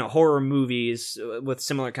horror movies with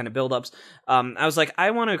similar kind of build-ups. I was like,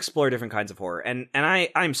 I want to explore different kinds of horror, and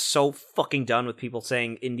I'm so fucking done with people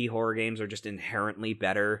saying indie horror games are just inherently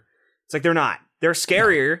better. It's like, they're not. They're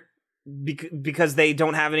scarier because they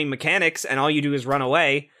don't have any mechanics, and all you do is run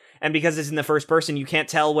away. And because it's in the first person, you can't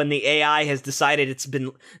tell when the AI has decided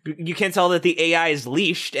you can't tell that the AI is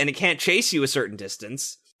leashed and it can't chase you a certain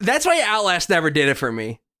distance. That's why Outlast never did it for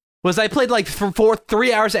me. Was I played like for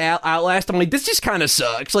 3 hours of Outlast, I'm like, this just kind of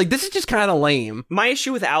sucks. Like, this is just kind of lame. My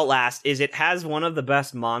issue with Outlast is it has one of the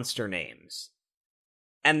best monster names.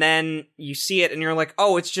 And then you see it and you're like,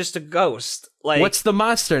 oh, it's just a ghost. Like, what's the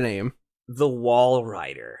monster name? The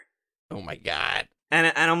Walrider. Oh my god.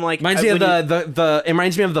 And I'm like, reminds me of it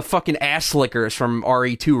reminds me of the fucking ass lickers from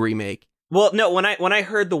RE2 remake. Well, no, when I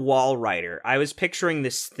heard the Walrider, I was picturing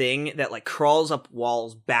this thing that like crawls up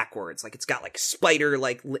walls backwards, like it's got like spider,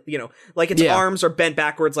 like like its arms are bent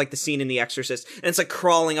backwards, like the scene in The Exorcist, and it's like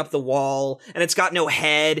crawling up the wall, and it's got no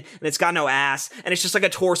head, and it's got no ass, and it's just like a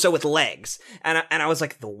torso with legs, and I was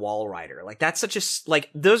like, the Walrider, like that's such a like,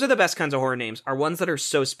 those are the best kinds of horror names, are ones that are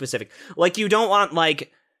so specific. Like, you don't want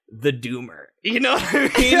like the Doomer, you know what I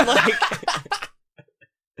mean? Like.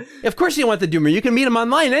 Of course you want the Doomer. You can meet him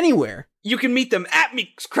online anywhere. You can meet them at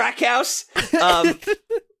Meek's Crack House. You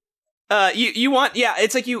want,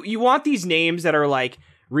 it's like you want these names that are like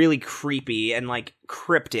really creepy and like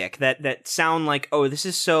cryptic, that sound like, oh, this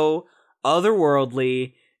is so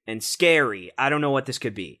otherworldly and scary. I don't know what this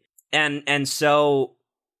could be. And so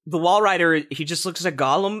the Walrider, he just looks like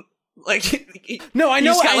Gollum. Like, no, I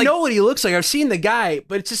know what he looks like. I've seen the guy,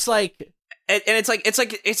 but it's just like. And it's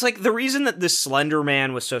like the reason that the Slender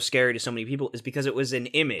Man was so scary to so many people is because it was an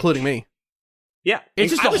image, including me. Yeah,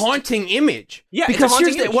 it's just a haunting image. Yeah, because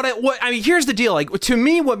here's the deal. Like, to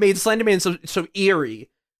me, what made Slender Man so eerie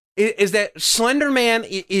is that Slender Man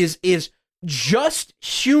is just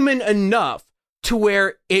human enough to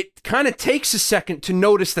where it kind of takes a second to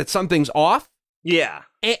notice that something's off. Yeah,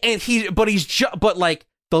 but like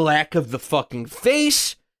the lack of the fucking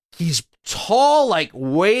face, he's tall, like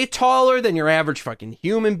way taller than your average fucking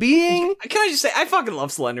human being. Can I just say, I fucking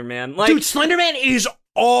love Slender Man. Like, dude, Slender Man is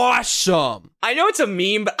awesome. I know it's a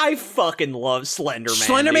meme, but I fucking love Slender Man.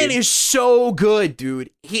 Slender Man is so good,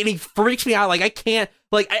 dude. He freaks me out. Like, I can't.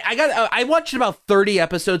 Like, I watched about 30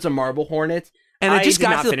 episodes of Marble Hornets, and it just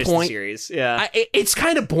got to the point. The series. Yeah, it's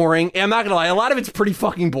kind of boring. I'm not gonna lie. A lot of it's pretty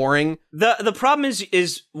fucking boring. The problem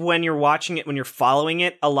is when you're watching it, when you're following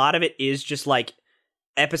it, a lot of it is just like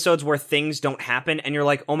episodes where things don't happen and you're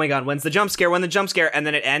like, oh my god, when's the jump scare, and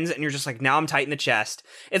then it ends and you're just like, now I'm tight in the chest.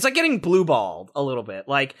 It's like getting blue balled a little bit.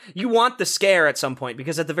 Like, you want the scare at some point,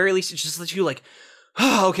 because at the very least it just lets you like,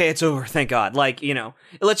 oh, okay, it's over, thank god. Like, it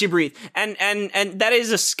lets you breathe, and that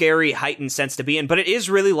is a scary heightened sense to be in. But it is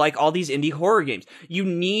really like all these indie horror games, you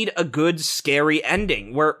need a good scary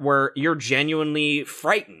ending where you're genuinely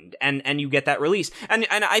frightened and you get that release. And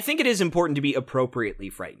I think it is important to be appropriately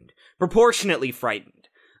frightened, proportionately frightened.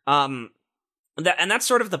 That's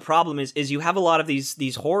sort of the problem is you have a lot of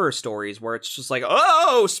these horror stories where it's just like,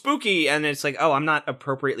 oh, spooky, and it's like, oh, I'm not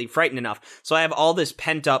appropriately frightened enough, so I have all this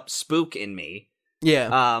pent up spook in me.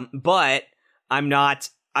 Yeah. But I'm not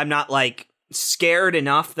like scared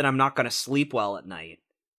enough that I'm not going to sleep well at night.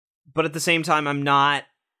 but at the same time, I'm not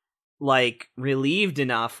like relieved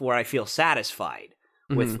enough where I feel satisfied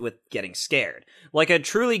with getting scared. Like a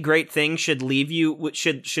truly great thing should leave you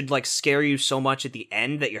should like scare you so much at the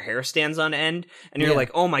end that your hair stands on end and you're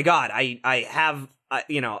like, oh my god, I have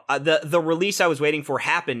the release I was waiting for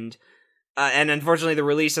happened, and unfortunately the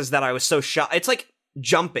release is that I was so shocked. It's like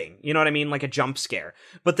jumping, you know what I mean, like a jump scare.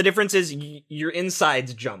 But the difference is your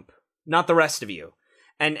insides jump, not the rest of you.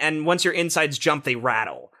 And once your insides jump, they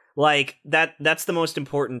rattle. Like that's the most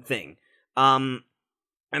important thing.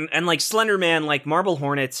 And like Slender Man, like Marble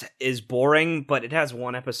Hornets is boring, but it has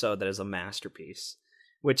one episode that is a masterpiece,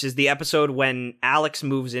 which is the episode when Alex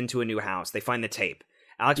moves into a new house. They find the tape.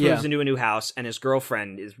 Alex moves into a new house, and his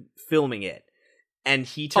girlfriend is filming it. And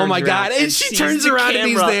he turns around. Oh my god! And she turns around and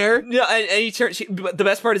he's there. Yeah, and he turns. But the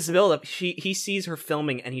best part is the build-up. He sees her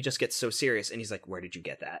filming, and he just gets so serious, and he's like, "Where did you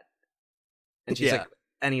get that?" And she's like.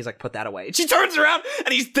 And he's like, put that away. And she turns around,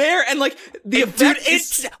 and he's there, and like, the effect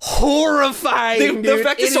it's horrifying, the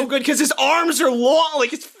effect is so good, because his arms are long,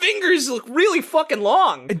 like, his fingers look really fucking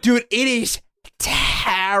long. Dude, it is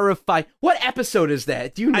terrifying. What episode is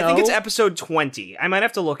that? Do you know? I think it's episode 20. I might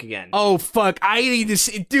have to look again. Oh, fuck. I need to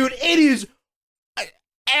see. Dude, it is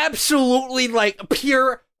absolutely, like,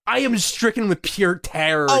 pure. I am stricken with pure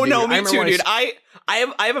terror. Oh, dude. No, me too, dude. I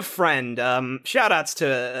have a friend, shout outs to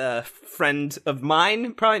a friend of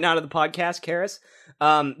mine, probably not of the podcast, Karis,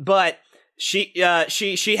 but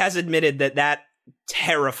she has admitted that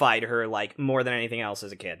terrified her, like, more than anything else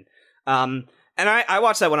as a kid. And I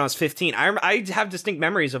watched that when I was 15. I have distinct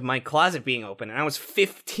memories of my closet being open, and I was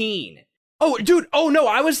 15. Oh, dude, oh no,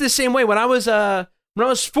 I was the same way. When I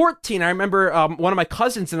was 14, I remember one of my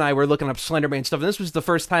cousins and I were looking up Slender Man stuff, and this was the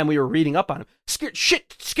first time we were reading up on him.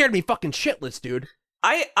 Scared me fucking shitless, dude.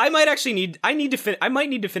 I might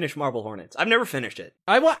need to finish Marble Hornets. I've never finished it.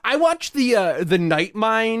 I watched the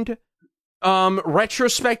Nightmind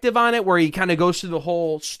retrospective on it, where he kind of goes through the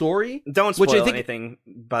whole story. Don't spoil anything.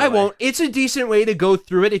 I won't. It's a decent way to go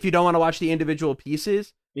through it if you don't want to watch the individual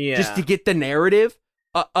pieces. Yeah, just to get the narrative.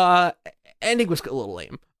 Ending was a little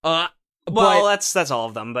lame. Well, that's all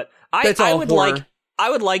of them. But I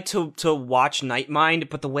would like to watch Nightmind,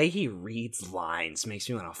 but the way he reads lines makes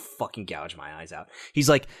me want to fucking gouge my eyes out. He's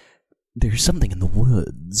like, "There's something in the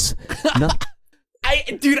woods."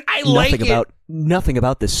 I like it. Nothing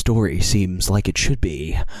about this story seems like it should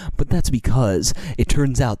be, but that's because it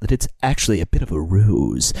turns out that it's actually a bit of a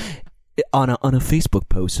ruse. On a Facebook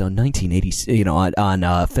post on 1980,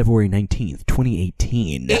 on February 19th,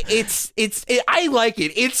 2018. I like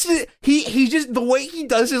it. It's he just, the way he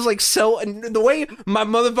does is like so, and the way my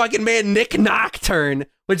motherfucking man Nick Nocturne,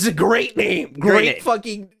 which is a great name, great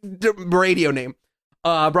fucking radio name,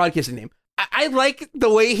 broadcasting name. I like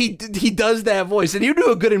the way he does that voice, and you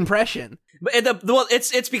do a good impression. But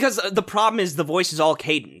it's because the problem is the voice is all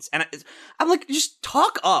cadence, and I'm like, just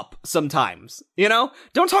talk up sometimes,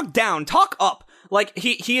 Don't talk down, talk up. Like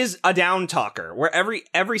he is a down talker, where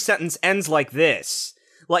every sentence ends like this.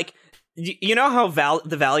 Like, you know how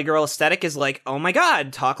the Valley Girl aesthetic is like, oh my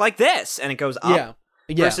god, talk like this, and it goes up.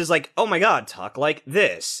 Yeah. Versus like, oh my god, talk like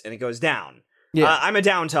this, and it goes down. Yeah. I'm a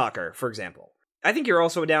down talker, for example. I think you're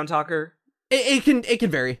also a down talker. It can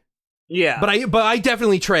vary. Yeah, but I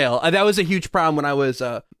definitely trail. That was a huge problem when I was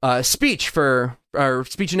speech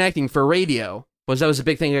and acting for radio. That was a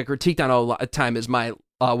big thing I critiqued on all the time. Is my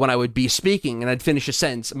when I would be speaking and I'd finish a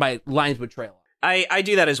sentence, my lines would trail. I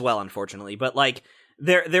do that as well, unfortunately. But like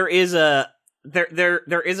there is a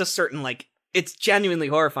certain, like, it's genuinely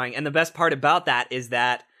horrifying. And the best part about that is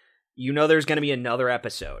that there's going to be another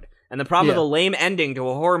episode. And the problem with a lame ending to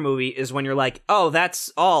a horror movie is when you're like, oh,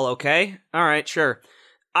 that's all, okay? All right, sure.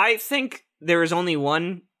 I think there is only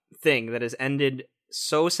one thing that has ended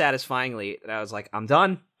so satisfyingly that I was like, I'm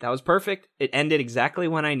done. That was perfect. It ended exactly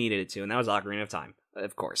when I needed it to, and that was Ocarina of Time,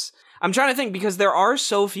 of course. I'm trying to think, because there are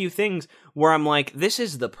so few things where I'm like, this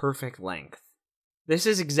is the perfect length. This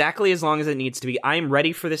is exactly as long as it needs to be. I'm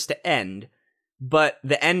ready for this to end, but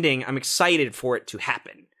the ending, I'm excited for it to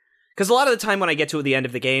happen. Because a lot of the time when I get to the end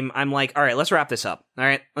of the game, I'm like, all right, let's wrap this up. All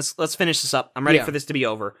right, let's finish this up. I'm ready for this to be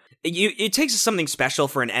over. It takes something special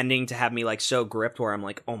for an ending to have me like so gripped where I'm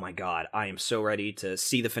like, oh my god, I am so ready to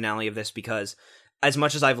see the finale of this, because as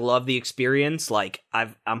much as I've loved the experience, like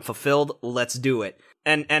I'm fulfilled. Let's do it.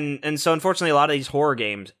 And so unfortunately, a lot of these horror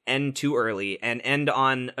games end too early and end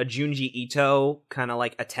on a Junji Ito kind of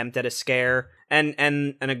like attempt at a scare.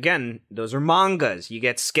 And again, those are mangas. You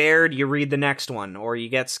get scared, you read the next one, or you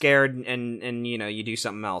get scared and you do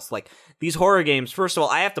something else. Like these horror games, first of all,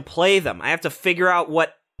 I have to play them. I have to figure out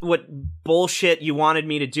what bullshit you wanted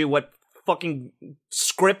me to do, what fucking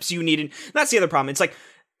scripts you needed. That's the other problem. It's like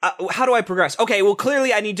how do I progress? Okay, well,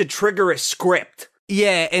 clearly I need to trigger a script.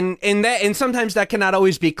 Yeah, and sometimes that cannot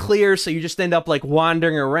always be clear, so you just end up like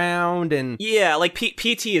wandering around and Yeah, like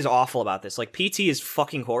PT is awful about this. Like PT is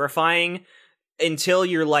fucking horrifying until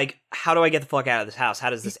you're like, how do I get the fuck out of this house? How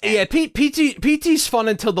does this end? yeah, PT's fun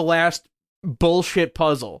until the last bullshit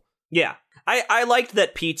puzzle. Yeah. I liked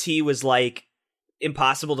that PT was like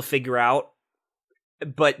impossible to figure out,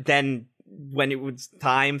 but then when it was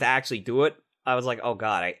time to actually do it, I was like, oh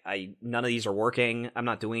god, I none of these are working. I'm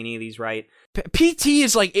not doing any of these right. PT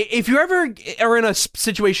is like, if you ever are in a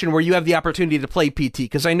situation where you have the opportunity to play PT,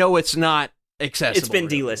 because I know it's not accessible. It's been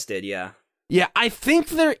really. delisted, yeah. Yeah, I think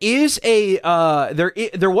there is a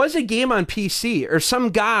there was a game on PC, or some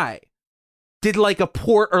guy did like a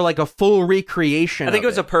port or like a full recreation. I think of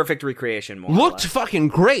it was a perfect recreation. More Looked fucking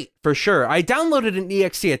great for sure. I downloaded an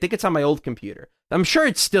EXE. I think it's on my old computer. I'm sure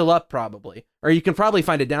it's still up probably, or you can probably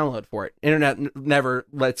find a download for it. Internet never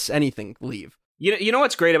lets anything leave. You know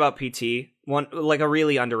what's great about PT? One, like a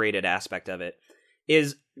really underrated aspect of it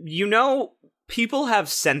is, people have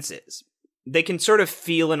senses. They can sort of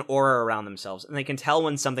feel an aura around themselves, and they can tell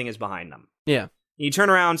when something is behind them. Yeah. You turn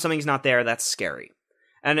around, something's not there, that's scary.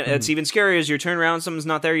 And it's even scarier as you turn around, something's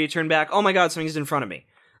not there, you turn back, oh my god, something's in front of me.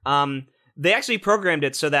 They actually programmed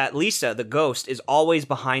it so that Lisa, the ghost, is always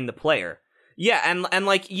behind the player. Yeah, and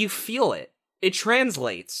like, you feel it. It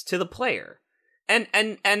translates to the player. And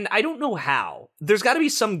I don't know how. There's got to be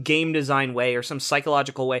some game design way or some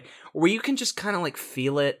psychological way where you can just kind of like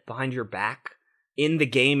feel it behind your back in the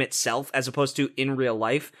game itself as opposed to in real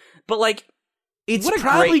life. But like, it's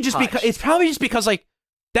probably just because like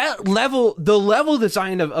that level, the level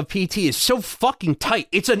design of PT is so fucking tight.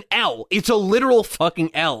 It's an L. It's a literal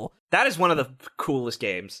fucking L. That is one of the coolest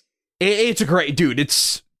games. It's a great, dude.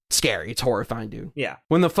 It's scary. It's horrifying, dude. Yeah.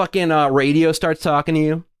 When the fucking radio starts talking to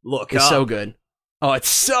you, it's so good. Oh, it's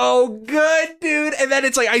so good, dude. And then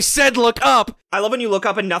it's like, I said, look up. I love when you look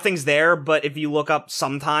up and nothing's there, but if you look up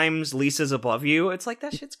sometimes Lisa's above you, it's like,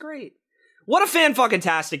 that shit's great. What a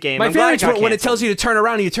fan-fucking-tastic game. My favorite's when it tells you to turn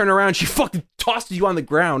around and you turn around, she fucking tosses you on the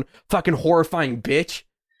ground. Fucking horrifying bitch.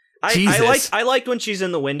 I liked when she's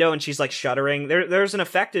in the window and she's like shuddering. There's an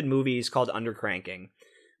affected movies called Undercranking,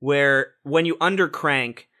 where when you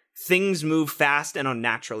undercrank, things move fast and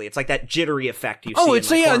unnaturally. It's like that jittery effect you see. Oh,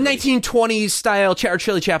 it's in, like, a 1920s style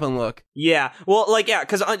Charlie Chaplin look. Yeah, well, like, yeah,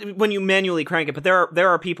 because when you manually crank it, but there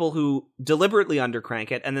are people who deliberately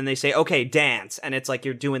undercrank it, and then they say, okay, dance, and it's like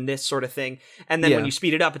you're doing this sort of thing, and then when you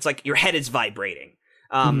speed it up, it's like your head is vibrating.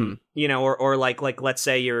 You know, or like let's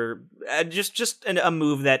say you're just a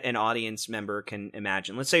move that an audience member can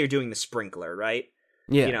imagine. Let's say you're doing the sprinkler, right?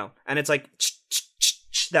 Yeah, you know, and it's like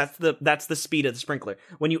that's the speed of the sprinkler.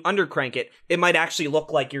 When you undercrank it, it might actually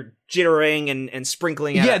look like you're jittering and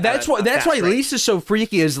sprinkling. Yeah, that's why Lisa's so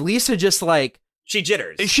freaky. Is Lisa just like she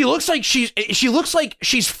jitters? She looks like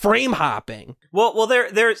she's frame hopping. Well,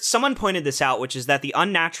 there. Someone pointed this out, which is that the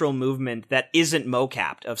unnatural movement that isn't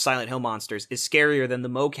mocapped of Silent Hill monsters is scarier than the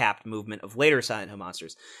mocapped movement of later Silent Hill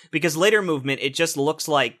monsters, because later movement it just looks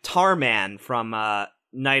like Tarman from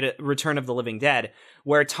Return of the Living Dead,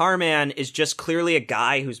 where Tarman is just clearly a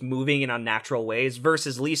guy who's moving in unnatural ways,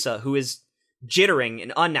 versus Lisa, who is jittering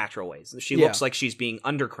in unnatural ways. She looks like she's being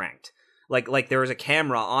undercranked, like there is a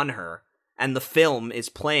camera on her and the film is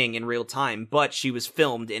playing in real time, but she was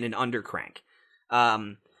filmed in an undercrank.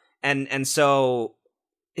 And so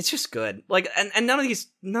it's just good. Like, and none of these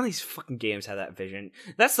fucking games have that vision.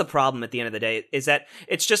 That's the problem at the end of the day, is that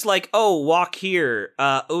it's just like, oh, walk here.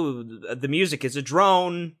 Oh, the music is a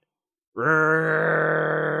drone.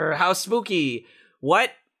 How spooky. What?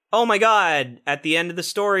 Oh my god. At the end of the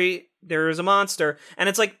story, there is a monster. And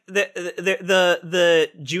it's like the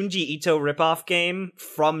Junji Ito ripoff game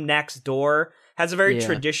From Next Door has a very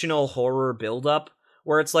traditional horror buildup,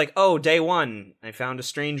 where it's like, oh, day 1, I found a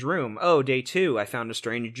strange room. Oh, day 2, I found a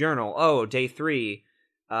strange journal. Oh, day 3,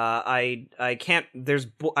 I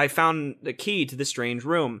found the key to the strange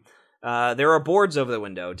room. There are boards over the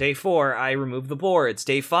window. Day 4, I removed the boards.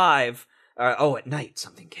 Day 5, at night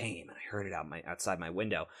something came and I heard it outside my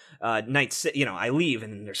window. Night, I leave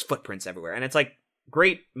and there's footprints everywhere. And it's like,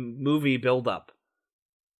 great movie buildup.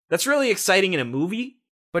 That's really exciting in a movie,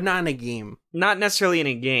 but not in a game. Not necessarily in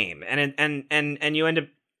a game. And you end up...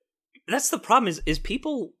 That's the problem, is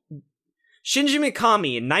people... Shinji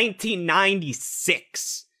Mikami in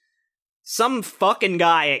 1996. Some fucking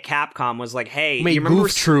guy at Capcom was like, hey, you remember...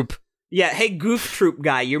 Goof Troop. Yeah, hey, Goof Troop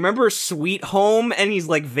guy, you remember Sweet Home? And he's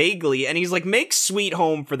like, vaguely. And he's like, make Sweet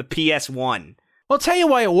Home for the PS1. Well, I'll tell you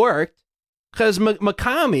why it worked. Because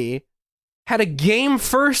Mikami had a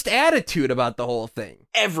game-first attitude about the whole thing.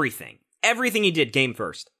 Everything he did, game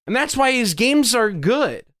first. And that's why his games are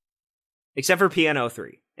good. Except for Piano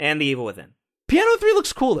 3 and The Evil Within. Piano 3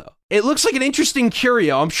 looks cool, though. It looks like an interesting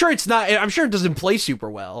curio. I'm sure it doesn't play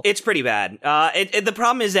super well. It's pretty bad. The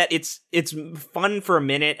problem is that it's fun for a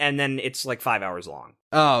minute, and then it's like 5 hours long.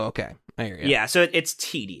 Oh, okay. I hear you. Yeah, so it's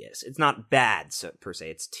tedious. It's not bad, per se.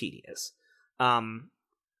 It's tedious.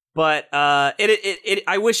 But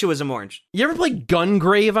I wish it was a more... You ever play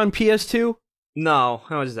Gungrave on PS2? No.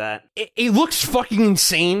 How is that? It looks fucking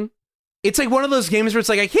insane. It's like one of those games where it's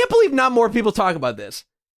like, I can't believe not more people talk about this.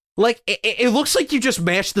 Like, it looks like you just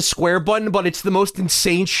mashed the square button, but it's the most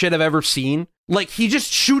insane shit I've ever seen. Like, he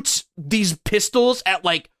just shoots these pistols at,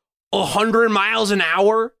 like, 100 miles an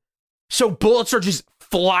hour. So bullets are just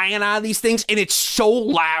flying out of these things, and it's so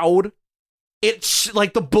loud. It's,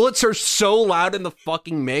 like, the bullets are so loud in the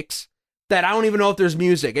fucking mix that I don't even know if there's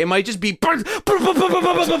music. It might just be,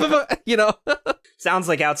 you know? Sounds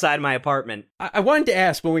like outside my apartment. I wanted to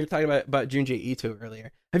ask when we were talking about Junji Ito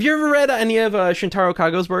earlier. Have you ever read any of Shintaro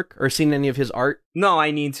Kago's work or seen any of his art? No,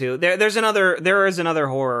 I need to. There is another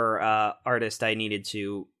horror artist I needed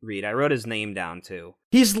to read. I wrote his name down too.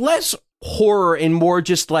 He's less horror and more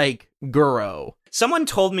just like Guro. Someone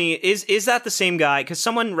told me, is that the same guy? Because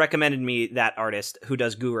someone recommended me that artist who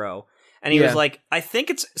does Guro. And he was like, I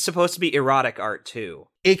think it's supposed to be erotic art, too.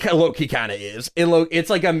 It low-key kind of is.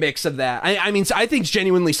 It's like a mix of that. I mean, I think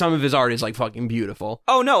genuinely some of his art is, like, fucking beautiful.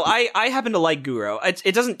 Oh, no, I happen to like Guro.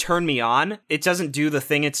 It doesn't turn me on. It doesn't do the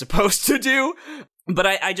thing it's supposed to do. But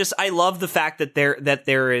I love the fact that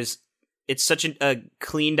there is... It's such a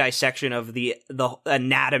clean dissection of the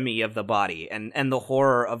anatomy of the body and the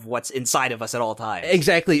horror of what's inside of us at all times.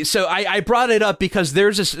 Exactly. So I brought it up because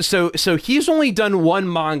there's a so he's only done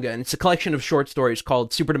one manga, and it's a collection of short stories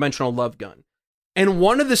called Superdimensional Love Gun. And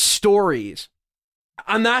one of the stories,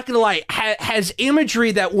 I'm not gonna lie, has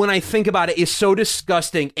imagery that when I think about it is so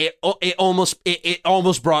disgusting it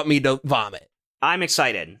almost brought me to vomit. I'm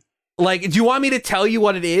excited. Like, do you want me to tell you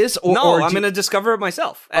what it is? No, I'm going to discover it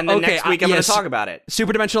myself. And then next week I'm going to talk about it.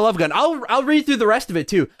 Superdimensional Love Gun. I'll read through the rest of it,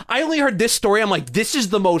 too. I only heard this story. I'm like, this is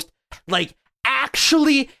the most, like,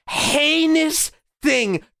 actually heinous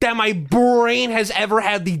thing that my brain has ever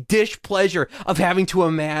had the displeasure of having to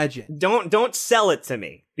imagine. Don't sell it to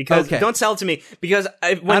me. Don't sell it to me. Because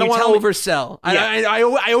I don't want to oversell. Yeah.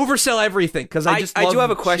 I oversell everything because I do have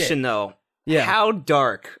a question, though. Yeah. How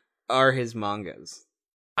dark are his mangas?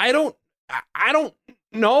 I don't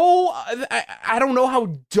know. I don't know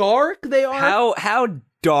how dark they are. How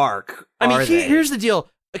dark are they? I mean, here's the deal.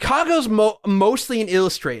 Kago's mostly an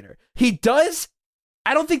illustrator. He does...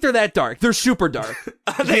 I don't think they're that dark. They're super dark.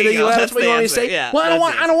 That's what you want me to say? Yeah, well,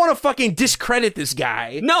 I don't want to fucking discredit this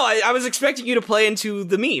guy. No, I was expecting you to play into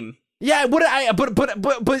the meme. Yeah, but at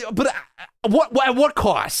what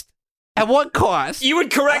cost? At what cost? You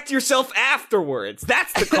would correct yourself afterwards.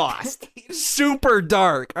 That's the cost. Super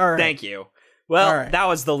dark. All right. Thank you. Well, That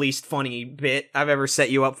was the least funny bit I've ever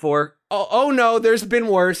set you up for. Oh no, there's been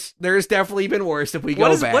worse. There's definitely been worse if we go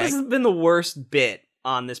back. What has been the worst bit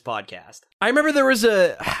on this podcast? I remember there was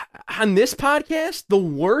on this podcast, the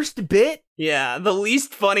worst bit? Yeah, the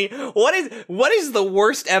least funny. What is the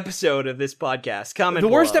worst episode of this podcast? Comment below.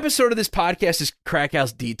 The worst episode of this podcast is Crack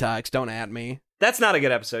House Detox. Don't at me. That's not a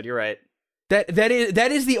good episode. You're right. That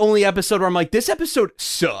is the only episode where I'm like, this episode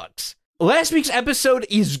sucks. Last week's episode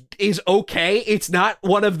is okay. It's not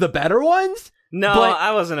one of the better ones. No,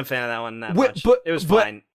 I wasn't a fan of that one that much. It was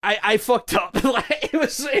fine. I fucked up. That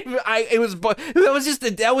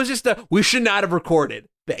was just a we should not have recorded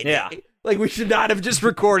that day. Like we should not have just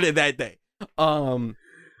recorded that day. I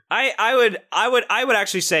would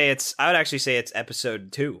actually say it's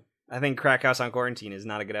episode 2. I think Crack House on Quarantine is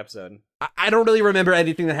not a good episode. I don't really remember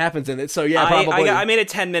anything that happens in it, so yeah, probably. I made it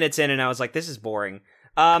 10 minutes in, and I was like, this is boring.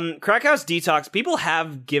 Crack House Detox, people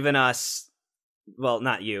have given us, well,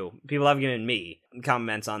 not you, people have given me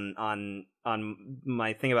comments on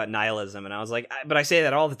my thing about nihilism, and I was like, but I say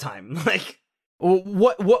that all the time. Like,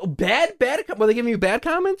 what bad? Were they giving you bad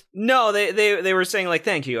comments? No, they were saying like,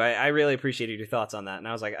 thank you, I really appreciated your thoughts on that, and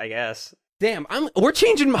I was like, I guess. Damn, we're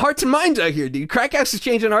changing hearts and minds out here, dude. Crack House is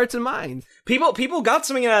changing hearts and minds. People got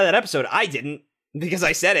something out of that episode. I didn't, because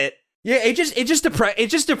I said it. Yeah, it just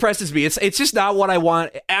depresses me. It's just not what I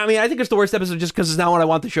want. I mean, I think it's the worst episode just because it's not what I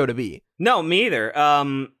want the show to be. No, me either.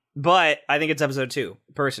 But I think it's episode 2,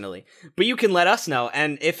 personally. But you can let us know,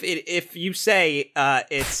 and if you say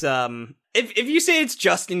it's if you say it's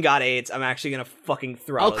Justin got AIDS, I'm actually gonna fucking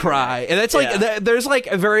throw. I'll cry, and that's like there's like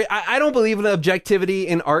a very I don't believe in objectivity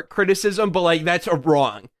in art criticism, but like that's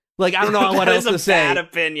wrong. Like I don't know what else to say. That is a bad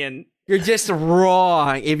opinion. You're just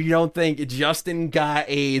wrong if you don't think Justin Got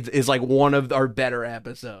AIDS is like one of our better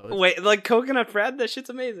episodes. Wait, like Coconut Fred? That shit's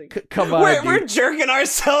amazing. Come on, we're jerking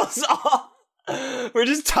ourselves off. We're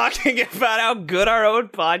just talking about how good our own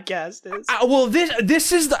podcast is.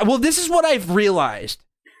 This is what I've realized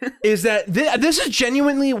is that this is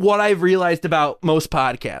genuinely what I've realized about most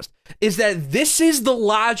podcasts is that this is the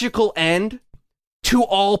logical end to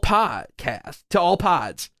all podcasts, to all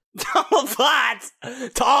pods. To all pods,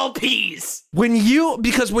 to all peas. When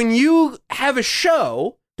you have a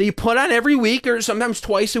show that you put on every week or sometimes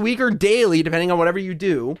twice a week or daily, depending on whatever you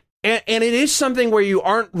do, and it is something where you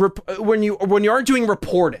aren't when you aren't doing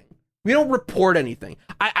reporting. We don't report anything.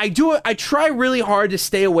 I try really hard to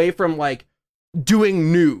stay away from like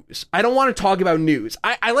doing news. I don't want to talk about news.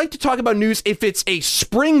 I like to talk about news if it's a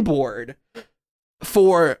springboard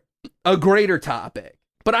for a greater topic.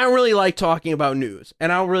 But I don't really like talking about news,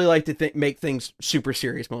 and I don't really like to make things super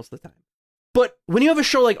serious most of the time. But when you have a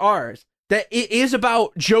show like ours, that it is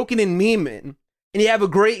about joking and memeing, and you have a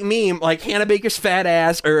great meme like Hannah Baker's fat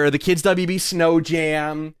ass, or the Kids WB Snow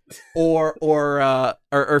Jam, or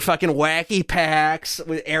fucking Wacky Packs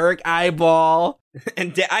with Eric Eyeball.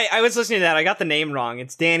 And I was listening to that. I got the name wrong.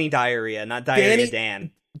 It's Danny Diarrhea, not Diarrhea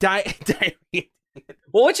Dan. Diarrhea.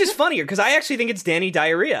 Well, which is funnier, because I actually think it's Danny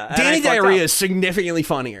Diarrhea. Danny Diarrhea is significantly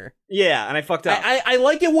funnier. Yeah, and I fucked up. I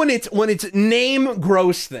like it when it's name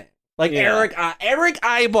gross thing. Like Eric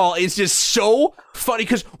Eyeball is just so funny,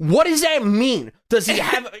 because what does that mean? Does he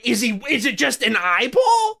have, is it just an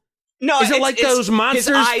eyeball? No, is it like those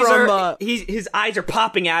monsters from... his eyes are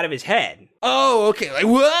popping out of his head. Oh, okay. Like,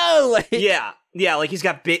 whoa! Like, yeah, like he's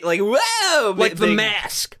got big, like, whoa! Like The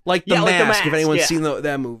Mask. Like The Mask, if anyone's seen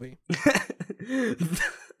that movie.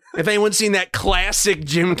 If anyone's seen that classic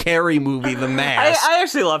Jim Carrey movie, The Mask. I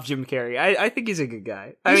actually love Jim Carrey. I think he's a good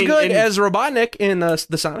guy. He's good as Robotnik in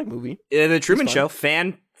the Sonic movie. The Truman Show,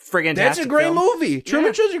 fan-friggin-tastic That's a great film. movie.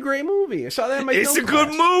 Truman Show's a great movie. I saw that in my It's film a good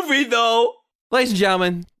class. movie, though. Ladies and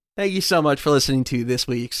gentlemen, thank you so much for listening to this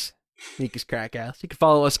week's Mika's Crackhouse. You can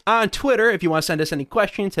follow us on Twitter if you want to send us any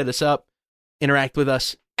questions. Hit us up. Interact with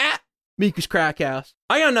us at Mika's Crackhouse.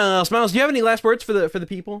 I got nothing else. Miles, do you have any last words for the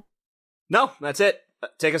people? No, that's it.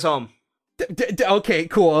 Take us home. Okay,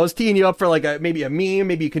 cool. I was teeing you up for like maybe a meme.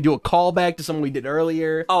 Maybe you can do a callback to something we did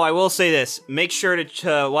earlier. Oh, I will say this. Make sure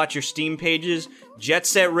to watch your Steam pages. Jet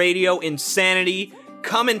Set Radio Insanity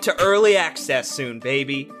coming to early access soon,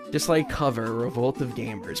 baby. Just like Cover, Revolt of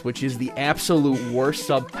Gamers, which is the absolute worst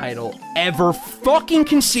subtitle ever fucking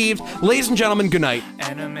conceived. Ladies and gentlemen, good night.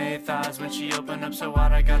 Anime thighs when she opened up, so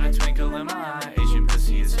wide I got a twinkle in my eye. Asian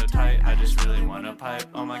pussy is so tight, I just really want a pipe.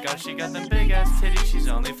 Oh my god, she got them big ass titties, she's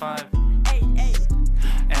only 5.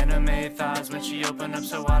 Anime thighs when she opened up,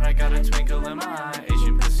 so wide I got a twinkle in my eye.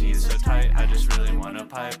 Asian pussy is so tight, I just really want a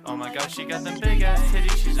pipe. Oh my god, she got them big ass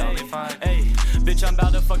titties, she's only 5. Hey, bitch, I'm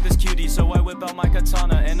about to fuck this cutie, so I whip out my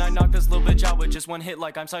katana and I knock this little bitch out with just one hit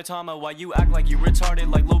like I'm Saitama. Why you act like you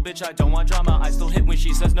retarded, like little bitch, I don't want drama. I still hit when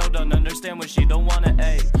she says no, don't understand when she don't wanna.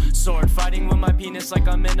 Sword fighting with my penis like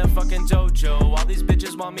I'm in a fucking dojo. All these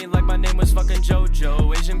bitches want me like my name was fucking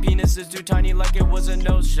JoJo. Asian penis is too tiny like it was a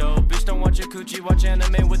nose show. Bitch, don't watch your coochie, watch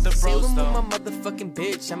anime with the bros though. I'm my motherfucking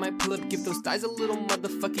bitch. I might pull up, give those thighs a little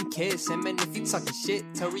motherfucking kiss. And man, if you talking shit,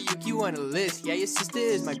 tell Ryuki you on a list. Yeah, your sister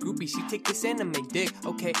is my groupie, she take this anime dick.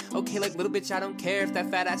 Okay, like little bitch, I don't care if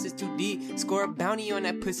that fat ass is too deep. Score a bounty on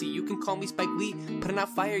that pussy, you can call me Spike Lee. Putting out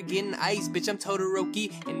fire, getting ice, bitch, I'm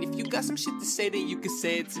Todoroki. And if you got some shit to say, then you can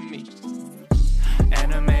say it to me.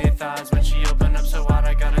 Anime thighs when she opened up, so wide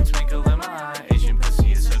I got a twinkle in my eye. Asian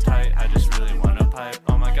pussy is so tight, I just really want a pipe.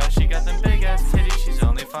 Oh my god, she got them big ass titties, she's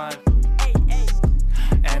only 5.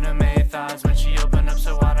 Anime thighs when she